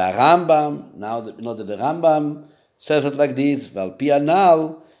 the Rambam, now that we know that the Rambam says it like this, Val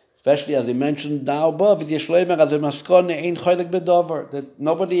Pianal, especially as we mentioned now above, that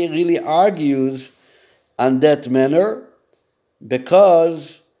nobody really argues on that manner,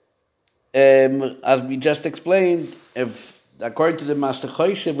 because as we just explained, if according to the Master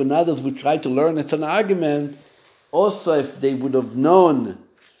Choshev and others would try to learn, it's an argument. Also, if they would have known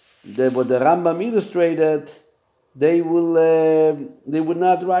that what the Rambam illustrated, they would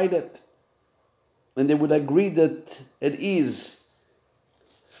not write it, and they would agree that it is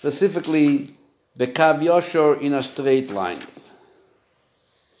specifically bekav yoshor in a straight line.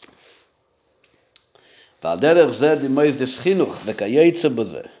 Weil derech zeh die mois des chinuch vekayetze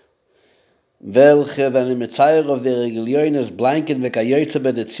b'zeh. Welche, wenn im Zeir auf der Religiones blanken vekayetze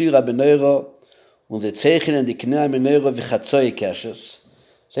bei der Zira Menorah und sie zeichnen die Knei Menorah v'chatzoi kashes.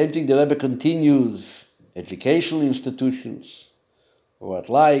 Same thing, the Rebbe continues educational institutions, or what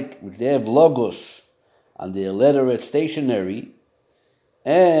like, which they have logos on their letterhead stationery,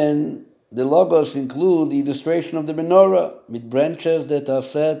 and the logos include the illustration of the menorah with branches that are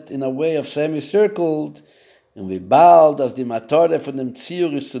set in a way of semicircled, and we bald as the matore von dem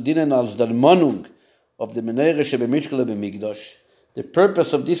Ziur is zu dienen als der Monung of the menorah shebe Mishkan b'mikdash. The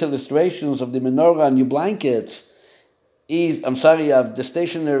purpose of these illustrations of the menorah and new blankets is, of the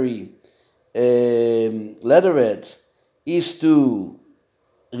stationery letterheads, is to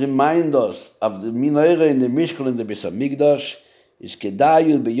remind us of the menorah in the Mishkan and the Beis HaMikdash. Is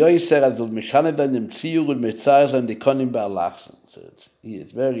kedayu beyoyser as mishane ben dem Ziur und mitzayz and the konim ba'alachsen. So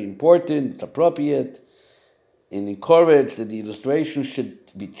it's very important, it's appropriate, and encouraged that the illustration should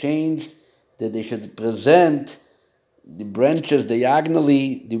be changed, that they should present the branches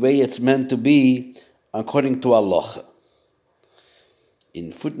diagonally the way it's meant to be according to halacha.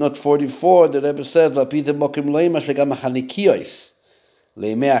 In footnote 44, the Rebbe says, "V'apite mokim loima shegam hachanikiyos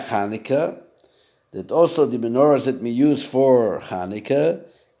leimei Hanukkah." That also the menorahs that we use for Hanukkah,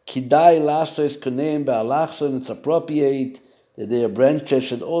 kidai lasos koneim ba'alachson, it's appropriate that their branches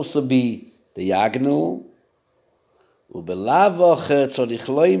should also be diagonal. Ubelavoch tzorich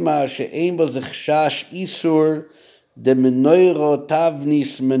loima she'ein bo zechshash isur de menorah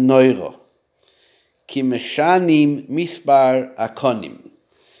tavnis menorah ki meshanim mispar akonim.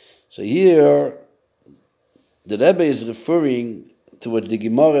 So here the Rebbe is referring to what the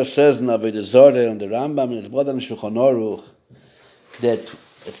Gemara says in Avodah Zarah and the Rambam and the brother in Shulchan Aruch, that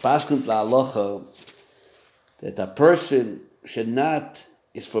it passes la halacha that a person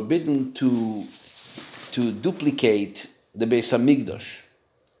is forbidden to duplicate the Beis HaMikdash,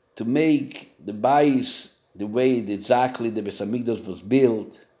 to make the bayis the way exactly the Beis HaMikdash was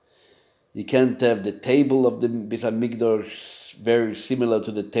built. You can't have the table of the Beis HaMikdash very similar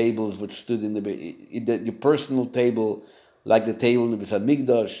to the tables which stood in your personal table, like the table in the Beis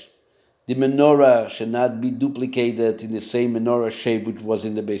HaMikdash. The menorah should not be duplicated in the same menorah shape which was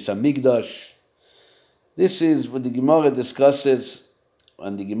in the Beis HaMikdash. This is what the Gemara discusses,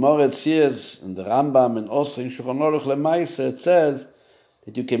 and the Gemara says in the Rambam and also in Shulchan Aruch Lemaisa, it says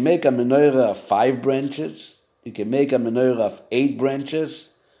that you can make a menorah of 5 branches, you can make a menorah of 8 branches,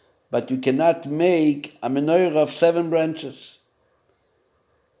 but you cannot make a menorah of 7 branches.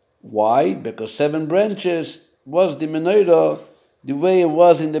 Why? Because 7 branches was the menorah the way it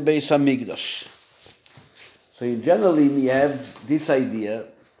was in the Beis HaMikdash. So generally we have this idea,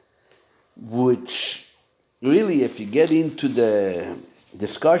 which really, if you get into the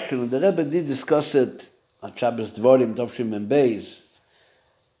discussion, the Rebbe did discuss it at Shabbos Dvorim, Tovshim and Beis,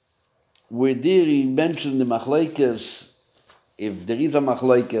 where there he mentioned the machlokes, if there is a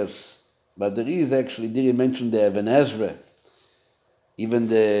machlokes, but there is actually, there he mentioned the Even Ezra. Even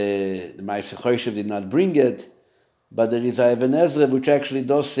the Ma'aseh Choshev did not bring it, but there is a Even Ezra which actually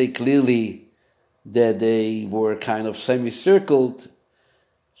does say clearly that they were kind of semicircled.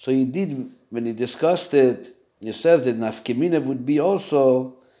 So he did, when he discussed it, he says that nafkemina would be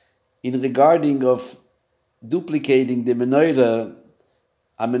also in regarding of duplicating the menorah,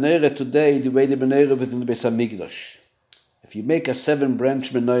 a menorah today, the way the menorah was in the Beis Hamikdash. If you make a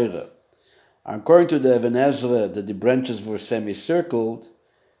 7-branch menorah, according to the Even Ezra, that the branches were semicircled,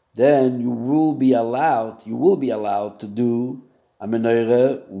 then you will be allowed to do a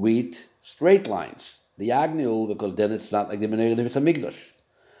menorah with straight lines, diagonal, because then it's not like the menorah in the Beis Hamikdash.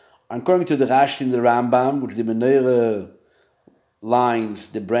 According to the Rashi and the Rambam, which the menorah lines,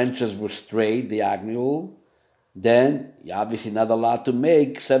 the branches were straight, diagonal, then you're obviously not allowed to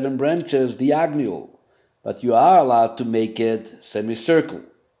make 7 branches diagonal, but you are allowed to make it semicircle,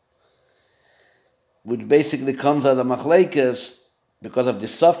 which basically comes out of machlekes because of the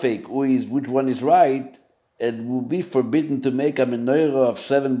suffix, which one is right. It will be forbidden to make a menorah of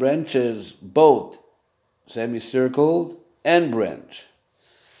 7 branches, both semicircled and branch.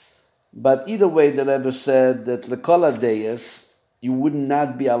 But either way, the Rebbe said that lekol deis, you would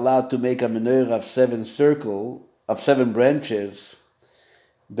not be allowed to make a menorah of 7 branches,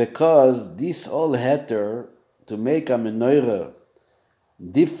 because this all heter to make a menorah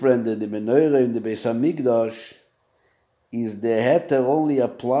different than the menorah in the Beis Hamikdash is the heter only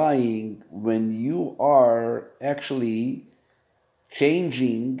applying when you are actually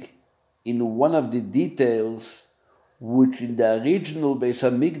changing in one of the details, which in the original Beis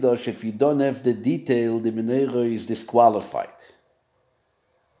Hamikdash, if you don't have the detail, the menorah is disqualified.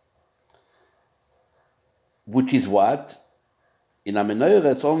 Which is what? In a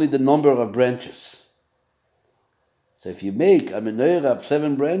menorah, it's only the number of branches. So if you make a menorah of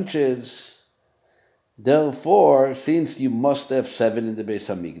 7 branches, therefore, since you must have 7 in the Beis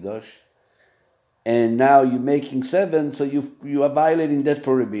Hamikdash, and now you're making 7, so you are violating that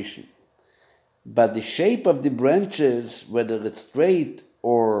prohibition. But the shape of the branches, whether it's straight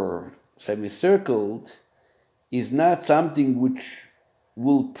or semicircled, is not something which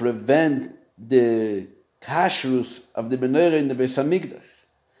will prevent the kashrus of the menorah in the Beis Hamikdash.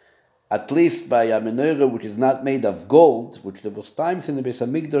 At least by a menorah which is not made of gold, which there was times in the Beis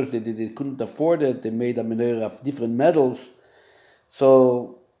Hamikdash they couldn't afford it. They made a menorah of different metals,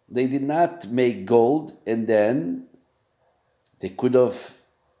 so they did not make gold, and then they could have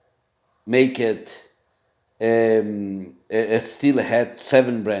make it. It still had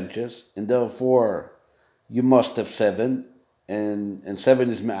 7 branches, and therefore you must have 7, and 7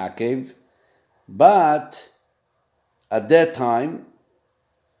 is me'akev. But at that time,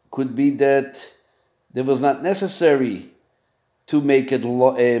 could be that it was not necessary to make it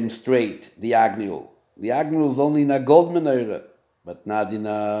straight, diagonal. Diagonal is only in a gold menorah, but not in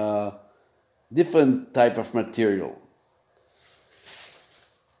a different type of material.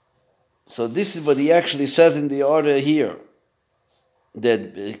 So this is what he actually says in the order here.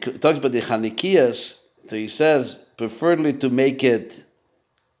 That he talks about the Chanikiyas, so he says, preferably to make it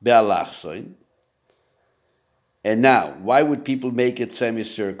be'alachsoin. And now, why would people make it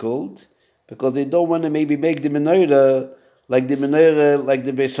semicircled? Because they don't want to maybe make the menorah like the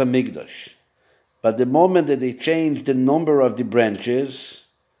Beis Hamikdash. But the moment that they change the number of the branches,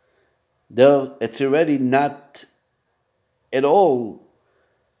 it's already not at all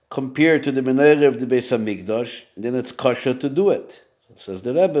compared to the menorah of the Beis Hamikdash, then it's kosher to do it. Says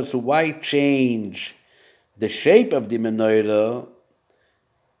the Rebbe, so why change the shape of the menorah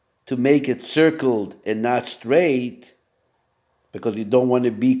to make it circled and not straight, because you don't want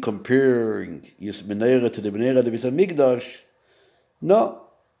to be comparing your menorah to the menorah of the Beis Hamikdash? No,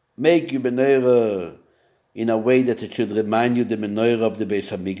 make your menorah in a way that it should remind you the menorah of the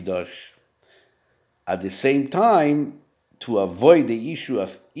Beis Hamikdash. At the same time, to avoid the issue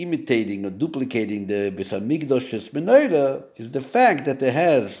of imitating or duplicating the Beis Hamikdash's menorah, is the fact that it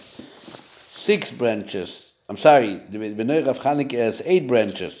has 6 branches. The menorah of Chanukah has 8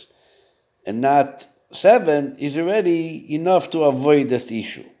 branches, and not 7, is already enough to avoid this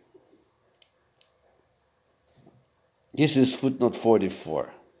issue. This is footnote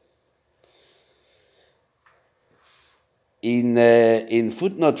 44. In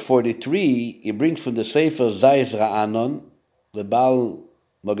footnote 43, he brings from the Sefer Zayis Ra'anon, the Baal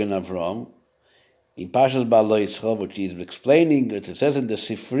Mogen Avram, in Parshas Baal Loischa, which he is explaining, it says in the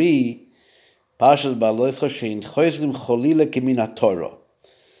Sifri, Parshas Baal Loischa, shein choizrim cholila kemin haTorah,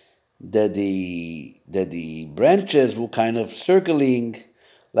 that the branches were kind of circling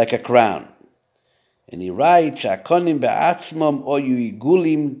like a crown. And he writes, Shakonim be'atzmam oyu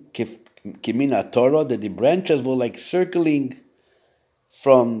igulim kemin haTorah, that the branches were like circling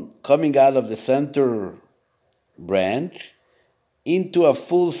from coming out of the center branch into a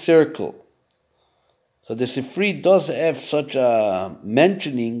full circle. So the Sifri does have such a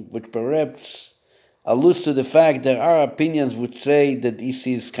mentioning, which perhaps alludes to the fact there are opinions which say that this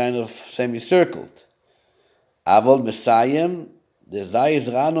is kind of semicircled. Avol Messiah, the Zayis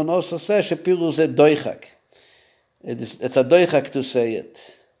Ranon also says, Shapirus a doichak. It's a doichak to say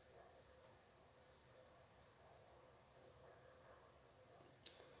it.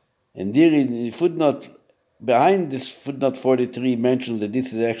 And there in the footnote, behind this footnote 43 mentions that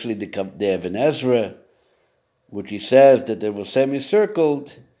this is actually the Even Ezra, which he says that there was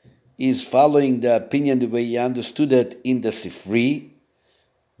semicircled, is following the opinion the way he understood it in the Sifri,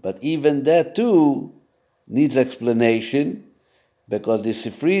 but even that too needs explanation, because the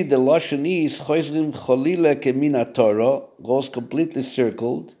Sifri, the Lashon is Choizrim Cholila Kemina Torah, goes completely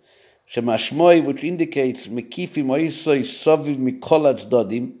circled, Shemashmoi, which indicates Mekifim Oisoi Soviv Mikolat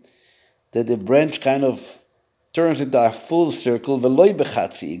Dodim, that the branch kind of turns into a full circle, Veloi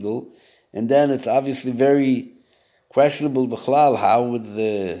Bechatzi Eagle, and then it's obviously very questionable b'chlal how would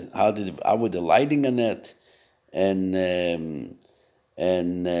the lighting on it, and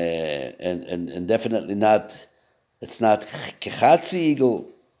definitely not, it's not kechatzi eagle.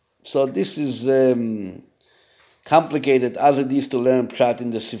 So this is complicated as it is to learn pshat in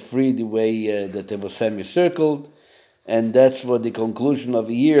the Sifri the way that they were semicircled, and that's what the conclusion of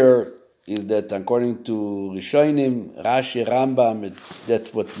here is, that according to Rishonim, Rashi, Rambam,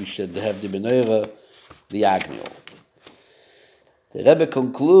 that's what we should have the menorah, the Agniel. The Rebbe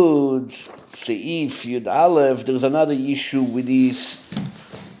concludes, Seif Yud Aleph, there's another issue with these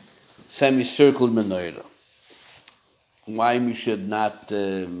semicircled menorah. Why we should not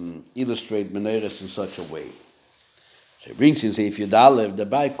illustrate menorahs in such a way. So he brings in Seif Yud Aleph,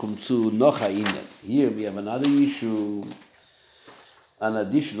 dabei kommt zu noch eine. Here we have another issue, an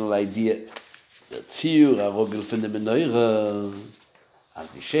additional idea. Der Ziur, a Rogel von der menorah, als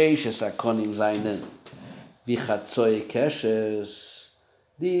die Sheishes Akonim seinen, Vichatzoi Keshes,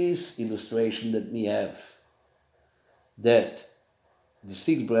 this illustration that we have, that the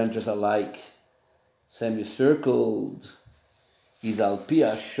 6 branches are like semicircled, is al pi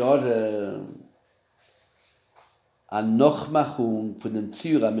ashore, a Nochmachung von dem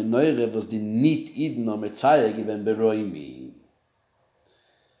Ziur am Menorah, was die nicht Iden or Messiah given beroimi.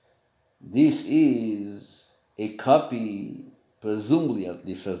 This is a copy, presumably, at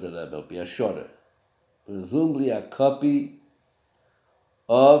least says the Rebbe, al pi ashore, presumably a copy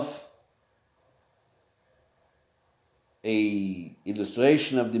of a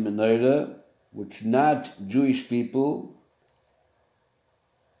illustration of the menorah, which not Jewish people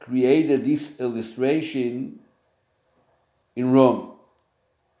created this illustration in Rome,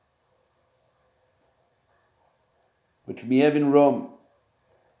 which we have in Rome.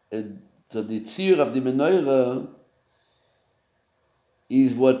 And so the tzir of the menorah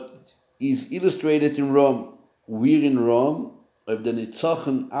is what is illustrated in Rome. We're in Rome, of the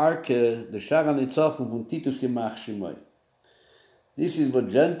Nitzochen Arke, the Shara Nitzochen von Titus Yemach Shimoy. This is what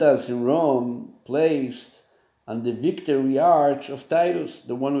Gentiles in Rome placed on the victory arch of Titus,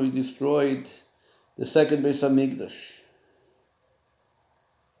 the one who destroyed the second Beis HaMikdash.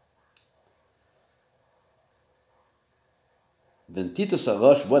 When Titus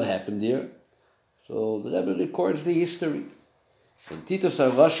Arosh, what happened there? So the Rebbe records the history. When Titus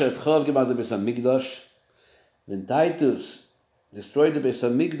Arosh had Chorov gemacht the Beis HaMikdash, when Titus destroyed the Beis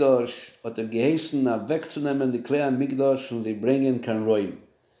HaMikdash, hat geheißen, wegzunehmen die Klei HaMikdash und sie bringen kein Roim.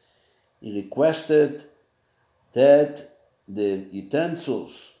 He requested that the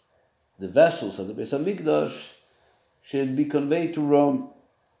utensils, the vessels of the Beis HaMikdash, should be conveyed to Rome.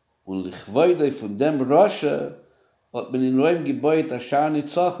 Und lichvoidei von dem Roshe hat man in Rome gebaut a Shar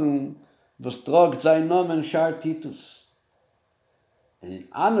Nitzochen, was tragt sein Namen Shar Titus. And in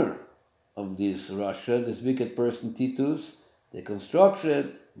honor of this Russia, this wicked person Titus, they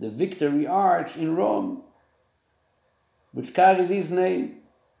constructed the Victory Arch in Rome, which carried his name,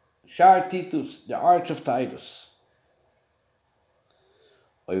 Shar Titus, the Arch of Titus.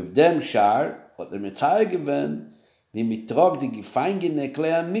 Auf dem Shar hat der Messiah gewinnt, wie mit trog die Gefangene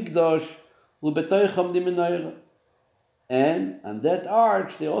Klei HaMikdash und betoicham die Menorah. And on that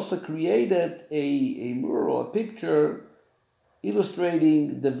arch, they also created a mural, a picture,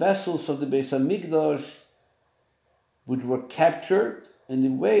 illustrating the vessels of the Beis HaMikdash, which were captured, and the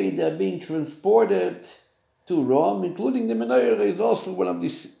way they are being transported to Rome, including the menorah, is also one of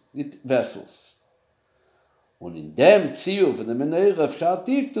these vessels. Und in dem Ziel von der menorah of Shar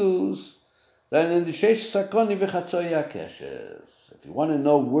Titus, then in the Sheish Sakoni v'Chatzoya Keshes. If you want to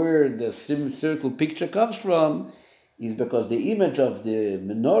know where the semicircle picture comes from, is because the image of the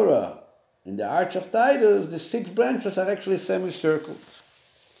menorah in the Arch of Titus, the 6 branches are actually semicircled.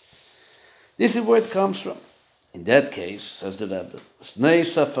 This is where it comes from. In that case, says the Rebbe,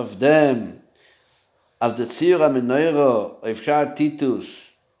 Sneisaf of them, as the Tzir HaMenorah of Shar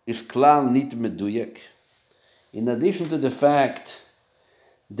Titus is klar nit meduyek, In addition to the fact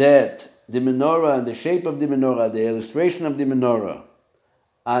that the menorah and the shape of the menorah, the illustration of the menorah,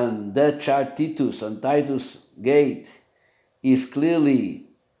 and that chart Titus on Titus Gate is clearly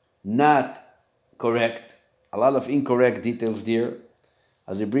not correct. A lot of incorrect details there.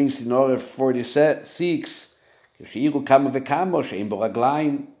 As he brings in order 46, that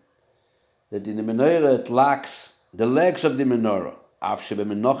in the menorah it lacks the legs of the menorah.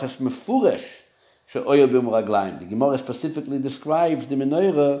 The Gemara specifically describes the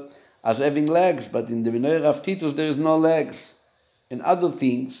menorah as having legs, but in the menorah of Titus there is no legs. And other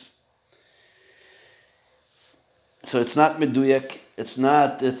things. So it's not meduyak. It's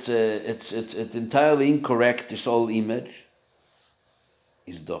entirely incorrect. This whole image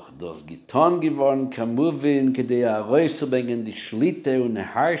is doch das getan geworden, kamuvin kedei herausbringen die Schlitte und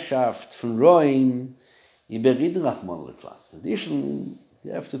Herrschaft von Roim über Rachman litzlan. In addition,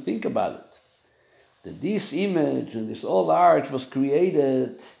 you have to think about it. That this image and this old art was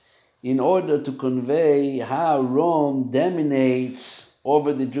created in order to convey how Rome dominates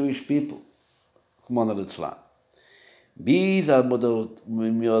over the Jewish people. Rachman litzlan. Bis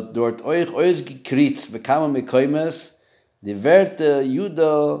mir dort euch ausgekritzt, bekamen Mekoimes, die Werte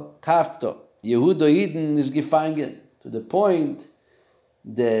Juda Kafto, Yehudoiden is gefangen, to the point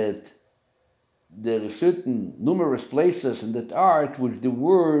that there are certain numerous places in that art which the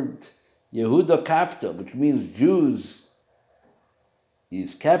word Yehuda Kapta, which means Jews,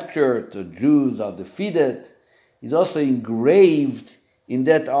 is captured or Jews are defeated, is also engraved in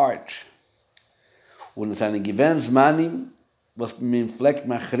that art. Und es eine Gewähnsmanim, was mit Fleck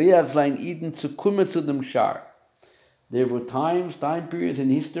machriach sein Iden zu kommen zu dem Schar. There were time periods in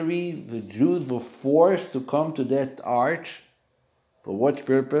history, the Jews were forced to come to that arch. For what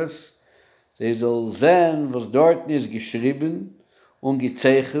purpose? Sie soll sehen, was dort ist geschrieben und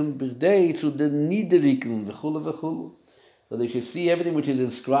gezeichnet, berdei zu den Niederigen, v'chulu v'chulu. So they should see everything which is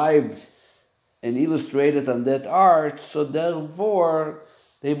inscribed and illustrated on that arch, so therefore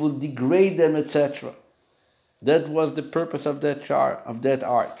they will degrade them, etc. That was the purpose of that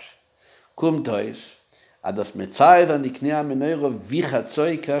arch. Kumtois. Das Metzai an die Knea Meneure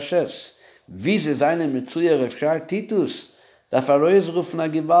Vichatzoi Kashes, wie sie seine Metzuyer Refschar Titus, da verreusrufen a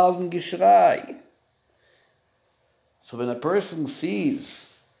gewalten Geschrei. So when a person sees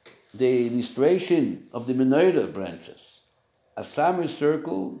the illustration of the menorah branches, a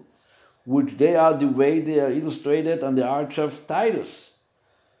semicircle, which they are the way they are illustrated on the arch of Titus.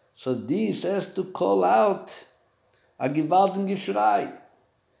 So this has to call out a gewalten Geschrei.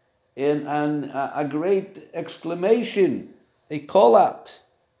 And a great exclamation, a call out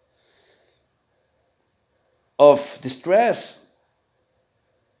of distress.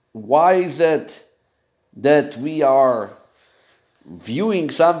 Why is it that we are viewing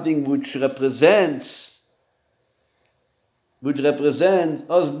something which represents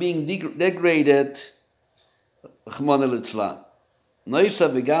us being degraded? Rachmana litzlan. Noisa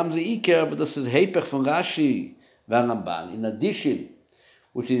begam ze iker, but this is Hepech von Rashi Ramban. In addition,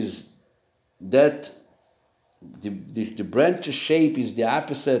 which is that the branch's shape is the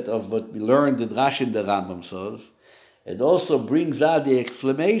opposite of what we learned that Rashi and the Rambam says. It also brings out the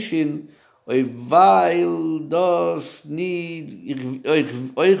exclamation, weil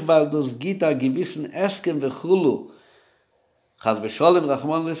das Gita gewissen Esken v'chulu, Chas v'sholem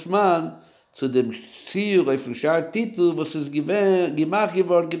Rachman Lisman, zu dem Ziur auf Rishar Titel, was es gemacht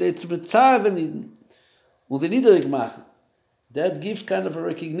geworden, gedei zu bezahlen und den niedrig machen. That gives kind of a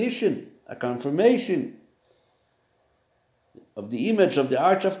recognition, a confirmation of the image of the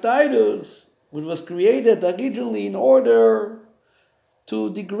Arch of Titus, which was created originally in order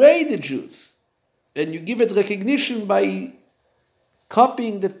to degrade the Jews. And you give it recognition by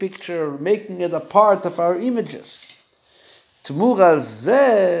copying that picture, making it a part of our images. Tmura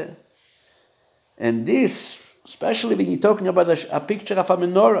zeh, and this, especially when you're talking about a picture of a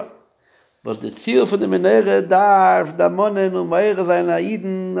menorah, was the Ziel von der Menorah darf da Monnen und Meure sein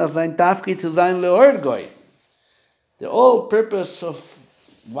Aiden, als ein Tafki zu sein Leorgoi. The whole purpose of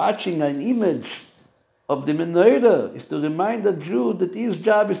watching an image of the Menorah is to remind the Jew that his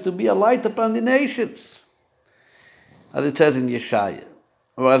job is to be a light upon the nations. As it says in Yeshaya.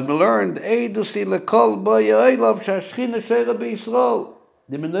 Or as we learned, Eidusi lekol bo yoilov shashchina sheira b'Yisrael.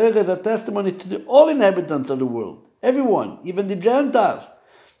 The Menorah is a testimony to all inhabitants of the world. Everyone, even the Gentiles,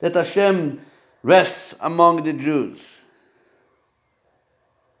 that Hashem rests among the Jews.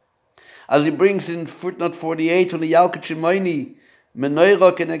 As he brings in footnote 48 from the Yalkut Shimoni,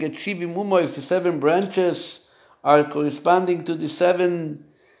 Menorah keneged Shivim Umois, the 7 branches are corresponding to the 70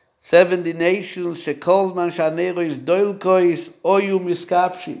 nations, Shekol man shanero is doilkois oyu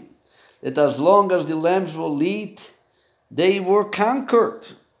miskapshi, that as long as the lamps were lit, they were conquered.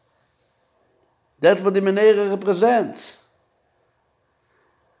 That's what the menorah represents.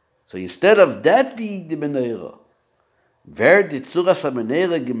 So instead of that being the menorah, wird die Zuras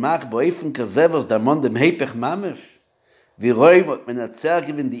ha-menorah gemacht beofen kasevers der Mond dem Hepech Mamish. Wie Roy what man erzählt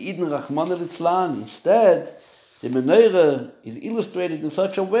given the Eden Rachmana Litzlan. Instead, the menorah is illustrated in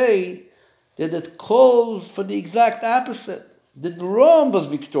such a way that it calls for the exact opposite. That Rome was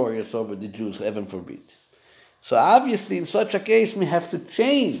victorious over the Jews, heaven forbid. So obviously, in such a case, we have to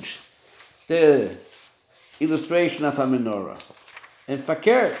change the illustration of a menorah and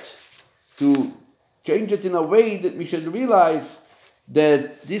fakert to change it in a way that we should realize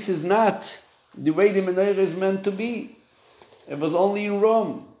that this is not the way the menorah is meant to be. It was only in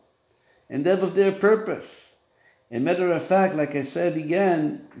Rome, and that was their purpose. And matter of fact, like I said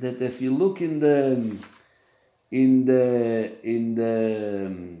again, that if you look in the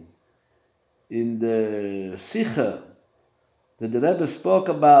Sikha, that the Rebbe spoke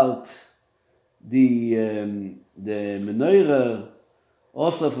about the menorah,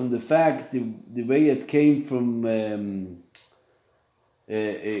 also from the fact the way it came from in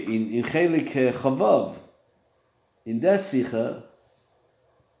Chelek Chavav, in that Sikha.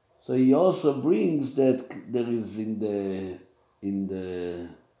 So he also brings that there is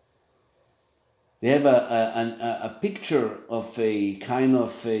they have a picture of a kind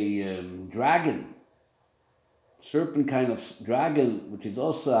of a dragon, serpent kind of dragon, which is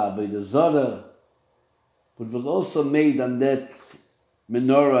also by the Zohar, which was also made on that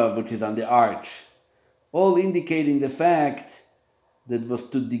menorah, which is on the arch, all indicating the fact that was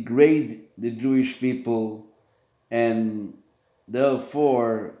to degrade the Jewish people, and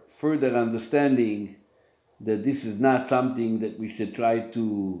therefore further understanding that this is not something that we should try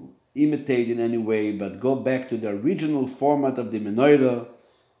to imitate in any way, but go back to the original format of the menorah,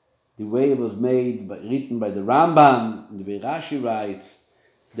 the way it was made, written by the Rambam, and the way Rashi writes,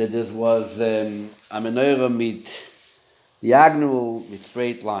 that this was a menorah mit diagonal, with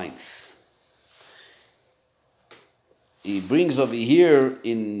straight lines. He brings over here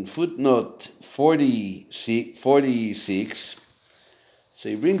in footnote 46, so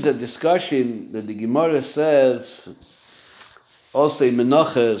he brings a discussion that the Gemara says, also in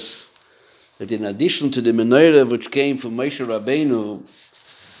Menachos, that in addition to the menorah which came from Moshe Rabbeinu,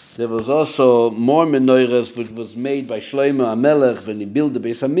 there was also more menorahs which was made by Shlomo HaMelech when he built the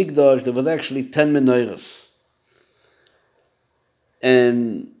Beis HaMikdash. There was actually 10 menorahs.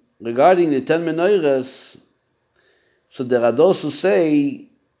 And regarding the 10 menorahs, so there are those who say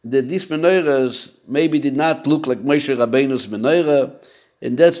that these menorahs maybe did not look like Moshe Rabbeinu's menorah,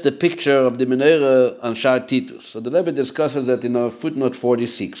 and that's the picture of the menorah on Shar Titus. So the Rebbe discusses that in our footnote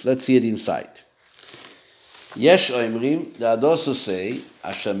 46. Let's see it inside. Yesh oimrim, the Adosu say,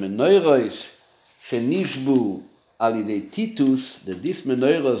 Asher menorahs shenishbu alidei Titus, that these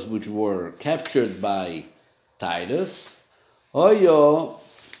menorahs which were captured by Titus, oyo,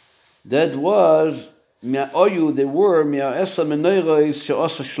 that was, oyu, they were, mi'a'esa menorahs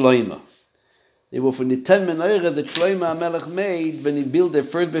she'osa Shloima. They were from the 10 menorahs that Shlomo HaMelech made when he built the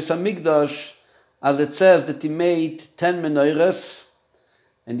first Beis HaMikdash, as it says that he made 10 menorahs,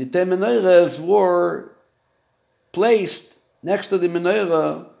 and the 10 menorahs were placed next to the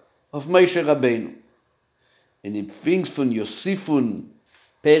menorah of Moshe Rabbeinu. And it brings from Yosifun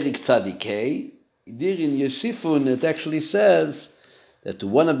Perik Tzadikei. There in Yosifun it actually says that to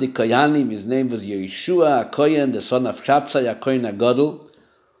one of the Koyanim, his name was Yeshua HaKoyen, the son of Shapsai HaKoyen HaGadol,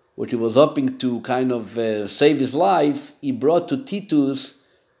 which he was hoping to kind of save his life, he brought to Titus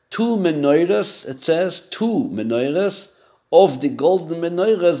 2 menorahs, it says, 2 menorahs of the golden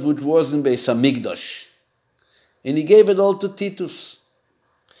menorahs which was in Beis HaMikdash. And he gave it all to Titus.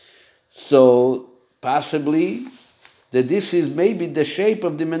 So, possibly, that this is maybe the shape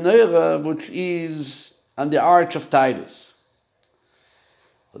of the menorah which is on the arch of Titus.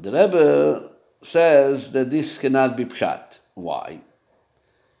 So the Rebbe says that this cannot be pshat. Why?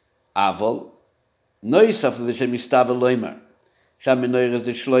 Aval, noisaf l'shem istavel loimer, sham menorahs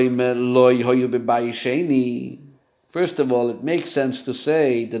de shloime loy hoyu bebayis sheni. First of all, it makes sense to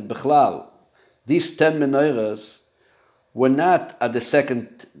say that Bechlal, these 10 menorahs were not at the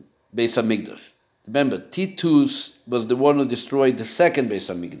second Beis HaMikdash. Remember, Titus was the one who destroyed the second Beis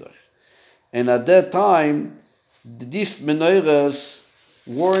HaMikdash. And at that time, these menorahs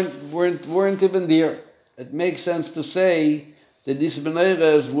weren't even there. It makes sense to say that these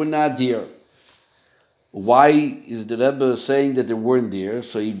menorahs were not there. Why is the Rebbe saying that they weren't there?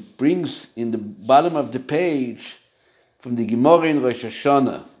 So he brings in the bottom of the page from the Gemara in Rosh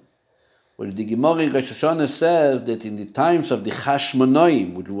Hashanah, where the Gemara in Rosh Hashanah says that in the times of the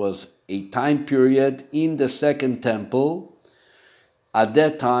Hashmonaim, which was a time period in the second temple, at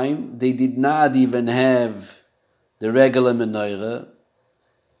that time they did not even have the regular menorah,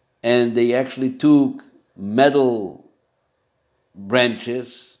 and they actually took metal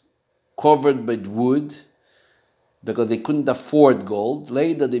branches covered with wood because they couldn't afford gold.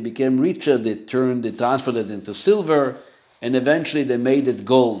 Later they became richer, they transferred it into silver, and eventually they made it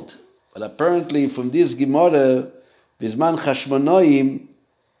gold. But apparently from this Gemara, Bizman Chashmonaim,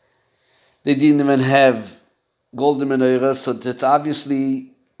 they didn't even have golden menorah, so that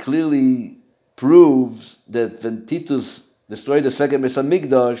obviously clearly proves that when Titus destroyed the second Beis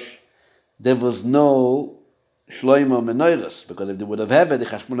Hamikdash, there was no Shloimo menorahs, because if they would have had it, the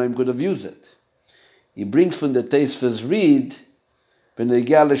Chashmonaim could have used it. He brings from the Tosfos read,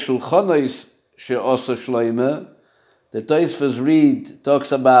 B'negea l'shulchanos she'osa Shloimo, the Tosfos read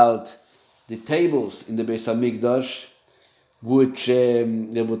talks about the tables in the Beis Hamikdash, which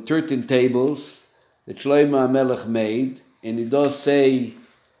there were 13 tables that Shlomo HaMelech made, and it does say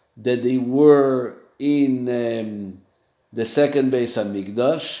that they were in the second Beis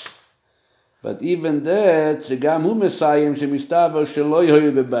Hamikdash, but even that, Shegam hu mesayim shemistaver shelo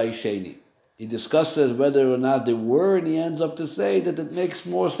yoyu b'bayis sheni. He discusses whether or not they were, and he ends up to say that it makes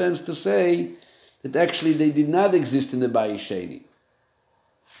more sense to say that actually they did not exist in the Bayis Sheni.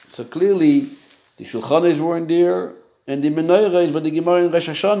 So clearly, the Shulchanos weren't there, and the menorah is what the Gemara in Rosh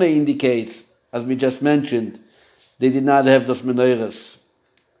Hashanah indicates, as we just mentioned, they did not have those menorahs.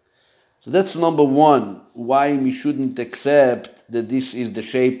 So that's number one, why we shouldn't accept that this is the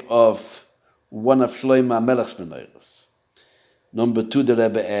shape of one of Shlomo HaMelech's menorahs. Number two, the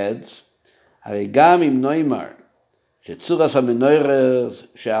Rebbe adds, Hare gam im noimar, שצורת המנוירס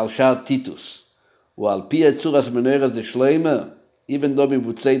שעל שער טיטוס, ועל פי צורת המנוירס de Shlomo, even though we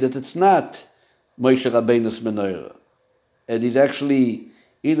would say that it's not Moshe Rabbeinu's menorah. And he's actually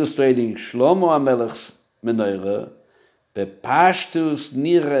illustrating Shlomo HaMelech's menorah, בפשטוס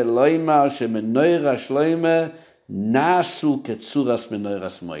נראה loimar שמנורה Shlomo nasu כצורת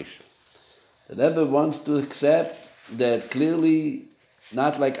מנורס Moshe. The Rebbe wants to accept that clearly,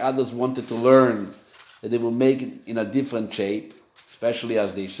 not like others wanted to learn, that they will make it in a different shape, especially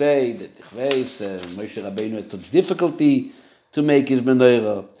as they say that Moshe Rabbeinu had such difficulty to make his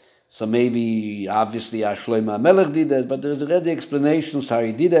menorah. So maybe, obviously, Shlomo HaMelech did that, but there's already explanations how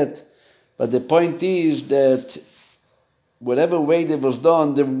he did it. But the point is that whatever way it was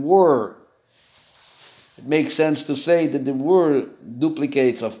done, it makes sense to say that there were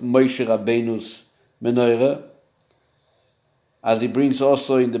duplicates of Moshe Rabbeinu's menorah, as he brings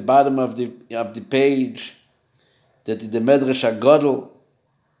also in the bottom of the page, that the Medrash HaGadol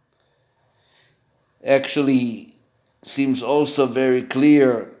actually seems also very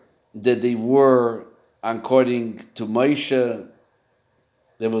clear that they were according to Moshe.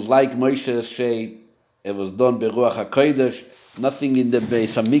 They was like Moshe's shape. It was done by Ruach HaKodesh. Nothing in the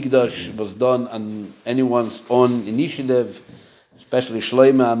Beis Hamikdash was done on anyone's own initiative. Especially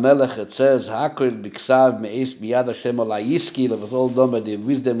Shlomo HaMelech, it says, Hakol b'ksav me'es b'yad Hashem ala yiskil. It was all done by the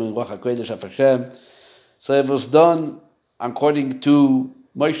wisdom and Ruach HaKodesh of Hashem. So it was done according to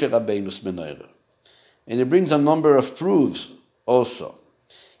Moshe Rabbeinu's menorah. And it brings a number of proofs also.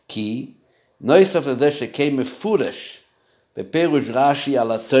 Ki, noisaf ledeh shekei mefuresh beperush Rashi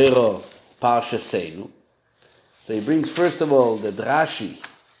ala Torah parshasenu. So he brings, first of all, that Rashi,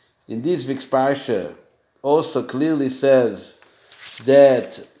 in this week's parsha, also clearly says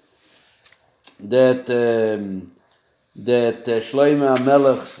that Shlomo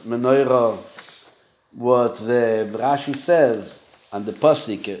HaMelech's menorah, what the Rashi says on the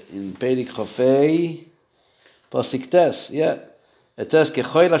pasuk in Perik Chofei, pasuk Tes, it says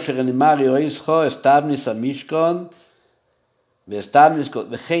kechoil asher nimar yoischo estabnis hamishkon ve'estabnis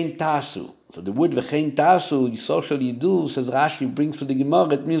v'chein tasu. So the word v'chein tasu, socially do, says Rashi, brings for the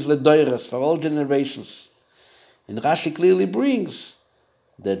Gemara, it means ledoiras, for all generations. And Rashi clearly brings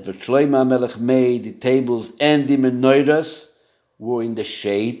that what Shlomo HaMelech made, the tables and the menorahs, were in the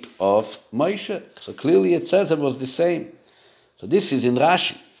shape of Moshe. So clearly it says it was the same. So this is in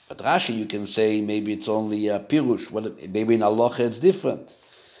Rashi. But Rashi, you can say, maybe it's only a pirush. Maybe in Halacha it's different.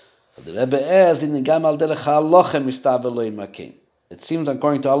 But the Rebbe adds, in Gam al derech halacha mistaber lo imaken. It seems,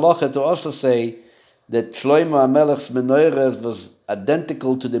 according to Halacha, to also say that Shlomo HaMelech's menorahs was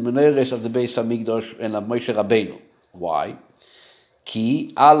identical to the menorahs of the Beis Hamikdash and of Moshe Rabbeinu. Why?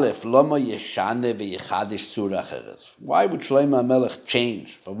 Ki Aleph Lama Yeshane veYechadish Tzura Acheres. Why would Shlomo HaMelech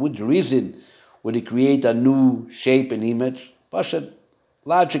change? For what reason would he create a new shape and image? Pashat,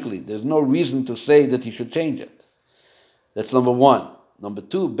 logically, there's no reason to say that he should change it. That's number one. Number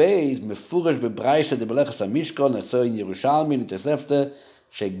 2, base, mefurish bebraisa de belechas hamishkon, so in Yerushalmi, in Tosefta,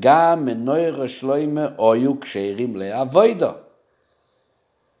 shegam menoira shloime oyu ksherim le'avoida.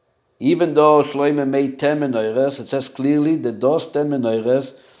 Even though Shloime made 10 menorahs, it says clearly that those 10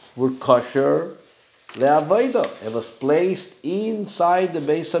 menorahs were kosher le'avoida. It was placed inside the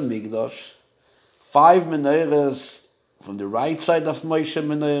Beis HaMikdash. 5 menorahs from the right side of Moshe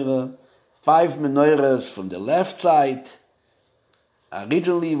menorah, 5 menorahs from the left side.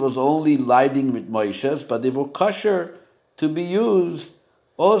 Originally it was only lighting with Moshe's, but they were kosher to be used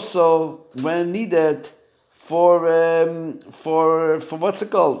also when needed for what's it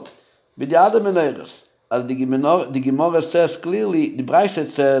called? With the other menorahs. As the Gemara says clearly, the Brayset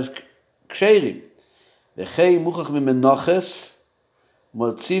says, ksherim. V'chei muchach mimenoches,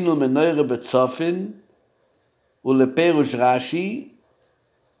 motzinu menorah betzofin, uleperush Rashi,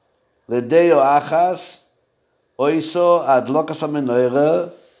 ledeo achas, oiso ad lokas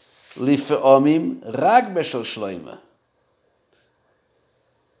ha-menorah, lifeomim, rag beshel shloime.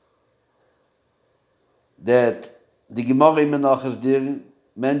 That the Gemara in Menachos there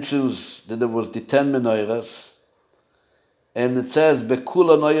mentions that there was the 10 menorahs, and it says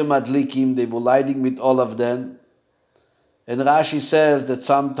bekula noyim adlikim, they were lighting with all of them, and Rashi says that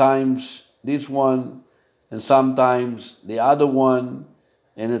sometimes this one and sometimes the other one,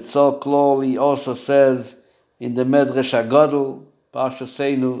 and it so clearly also says in the Medrash Hagadol Parsha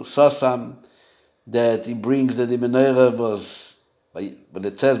Seinu Sosam that he brings that the menorah was, but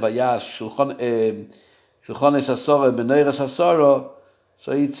it says vayas Shulchanes Asora, Benoiras Asora.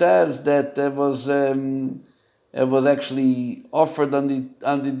 So it says that it was actually offered on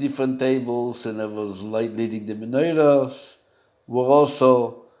the different tables, and it was leading the menorahs. Were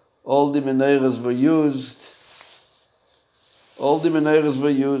also all the menorahs were used. All the menorahs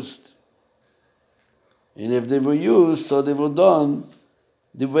were used, and if they were used, so they were done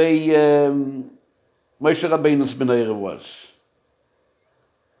the way Moshe Rabbeinu's menorah was.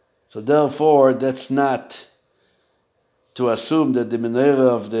 So therefore, that's not to assume that the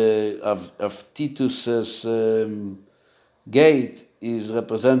menorah of Titus's gate is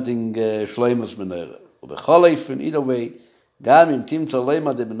representing Shloimo's menorah. Ubecholef, either way, gam im timtza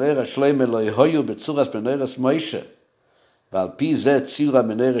leima de menorah Shloimo lo yehoyu betzuras menorahs Moshe, v'al pi zeh tzira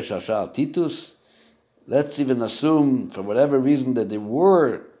menorah shashal Titus. Let's even assume, for whatever reason, that they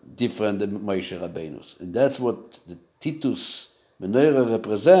were different than Moshe Rabbeinu's, and that's what the Titus menorah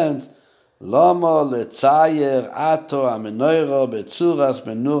represents. Lama letzayer ato ha-menorah betzuras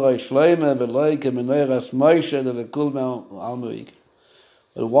menorah shloime v'loi ke-menorahs Moshe lekul me'almoik.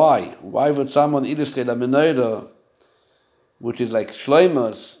 But why? Why would someone illustrate a menorah which is like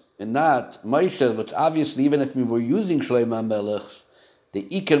Shloimo's and not Moshe's, which obviously, even if we were using Shloimo HaMelech's, the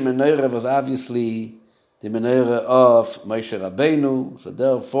Iker menorah was obviously the menorah of Moshe Rabbeinu. So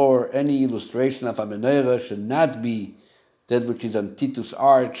therefore, any illustration of a menorah should not be that which is on Titus'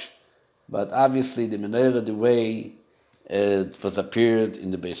 arch, but obviously the menorah, the way it was appeared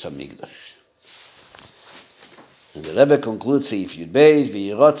in the Beis HaMikdash. And the Rebbe concludes, if you beid,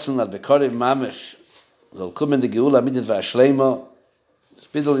 v'yirotzen al bekorev mamish, zol kumen the geula mitzvah v'ashleima.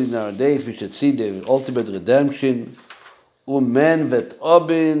 Speedily in our days, we should see the ultimate redemption. Umen vet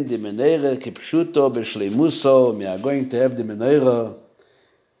obin, the menorah kipshuto b'shleimuso. We are going to have the menorah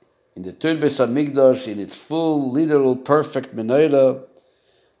in the third Beis HaMikdash in its full, literal, perfect menorah.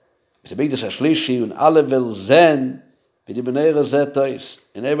 Beis HaMikdash HaShlishi, and alle will zen, wie die menorah zetois.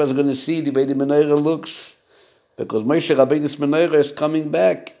 And everyone's going to see the way the menorah looks, because Moshe Rabbeinu's menorah is coming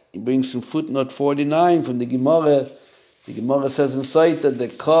back. He brings in footnote 49 from the Gemara. The Gemara says inside that the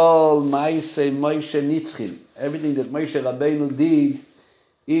kol ma'aseh Moshe nitzchin. Everything that Moshe Rabbeinu did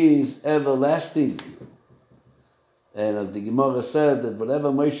is everlasting. And as the Gemara said, that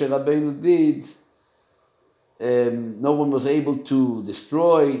whatever Moshe Rabbeinu did, no one was able to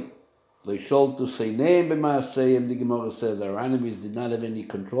destroy. The Gemara says our enemies did not have any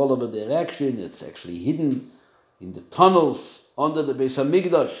control over their action. It's actually hidden in the tunnels under the Beis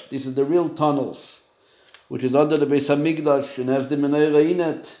HaMikdash. These are the real tunnels, which is under the Beis HaMikdash and has the menorah in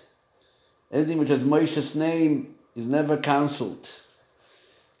it. Anything which has Moshe's name is never cancelled.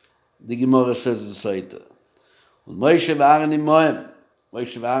 The Gemara says the Saita. Moshe v'Aaron imohem.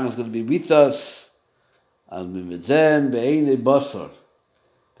 Moshe v'Aaron is going to be with us. And mimetzen be'einei basar.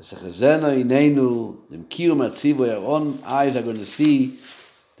 Pesachazeno inenu demkiyum atzivu. Our own eyes are going to see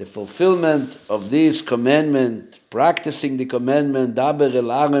the fulfillment of this commandment, practicing the commandment. Daber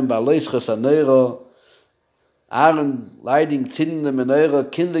el Aaron ba'loischos haneiro. Aaron lighting tin the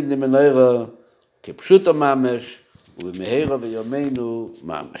menorah, kindling the menorah, kepshuta mamesh, u'b'meheira v'yomeinu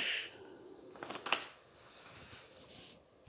mamesh.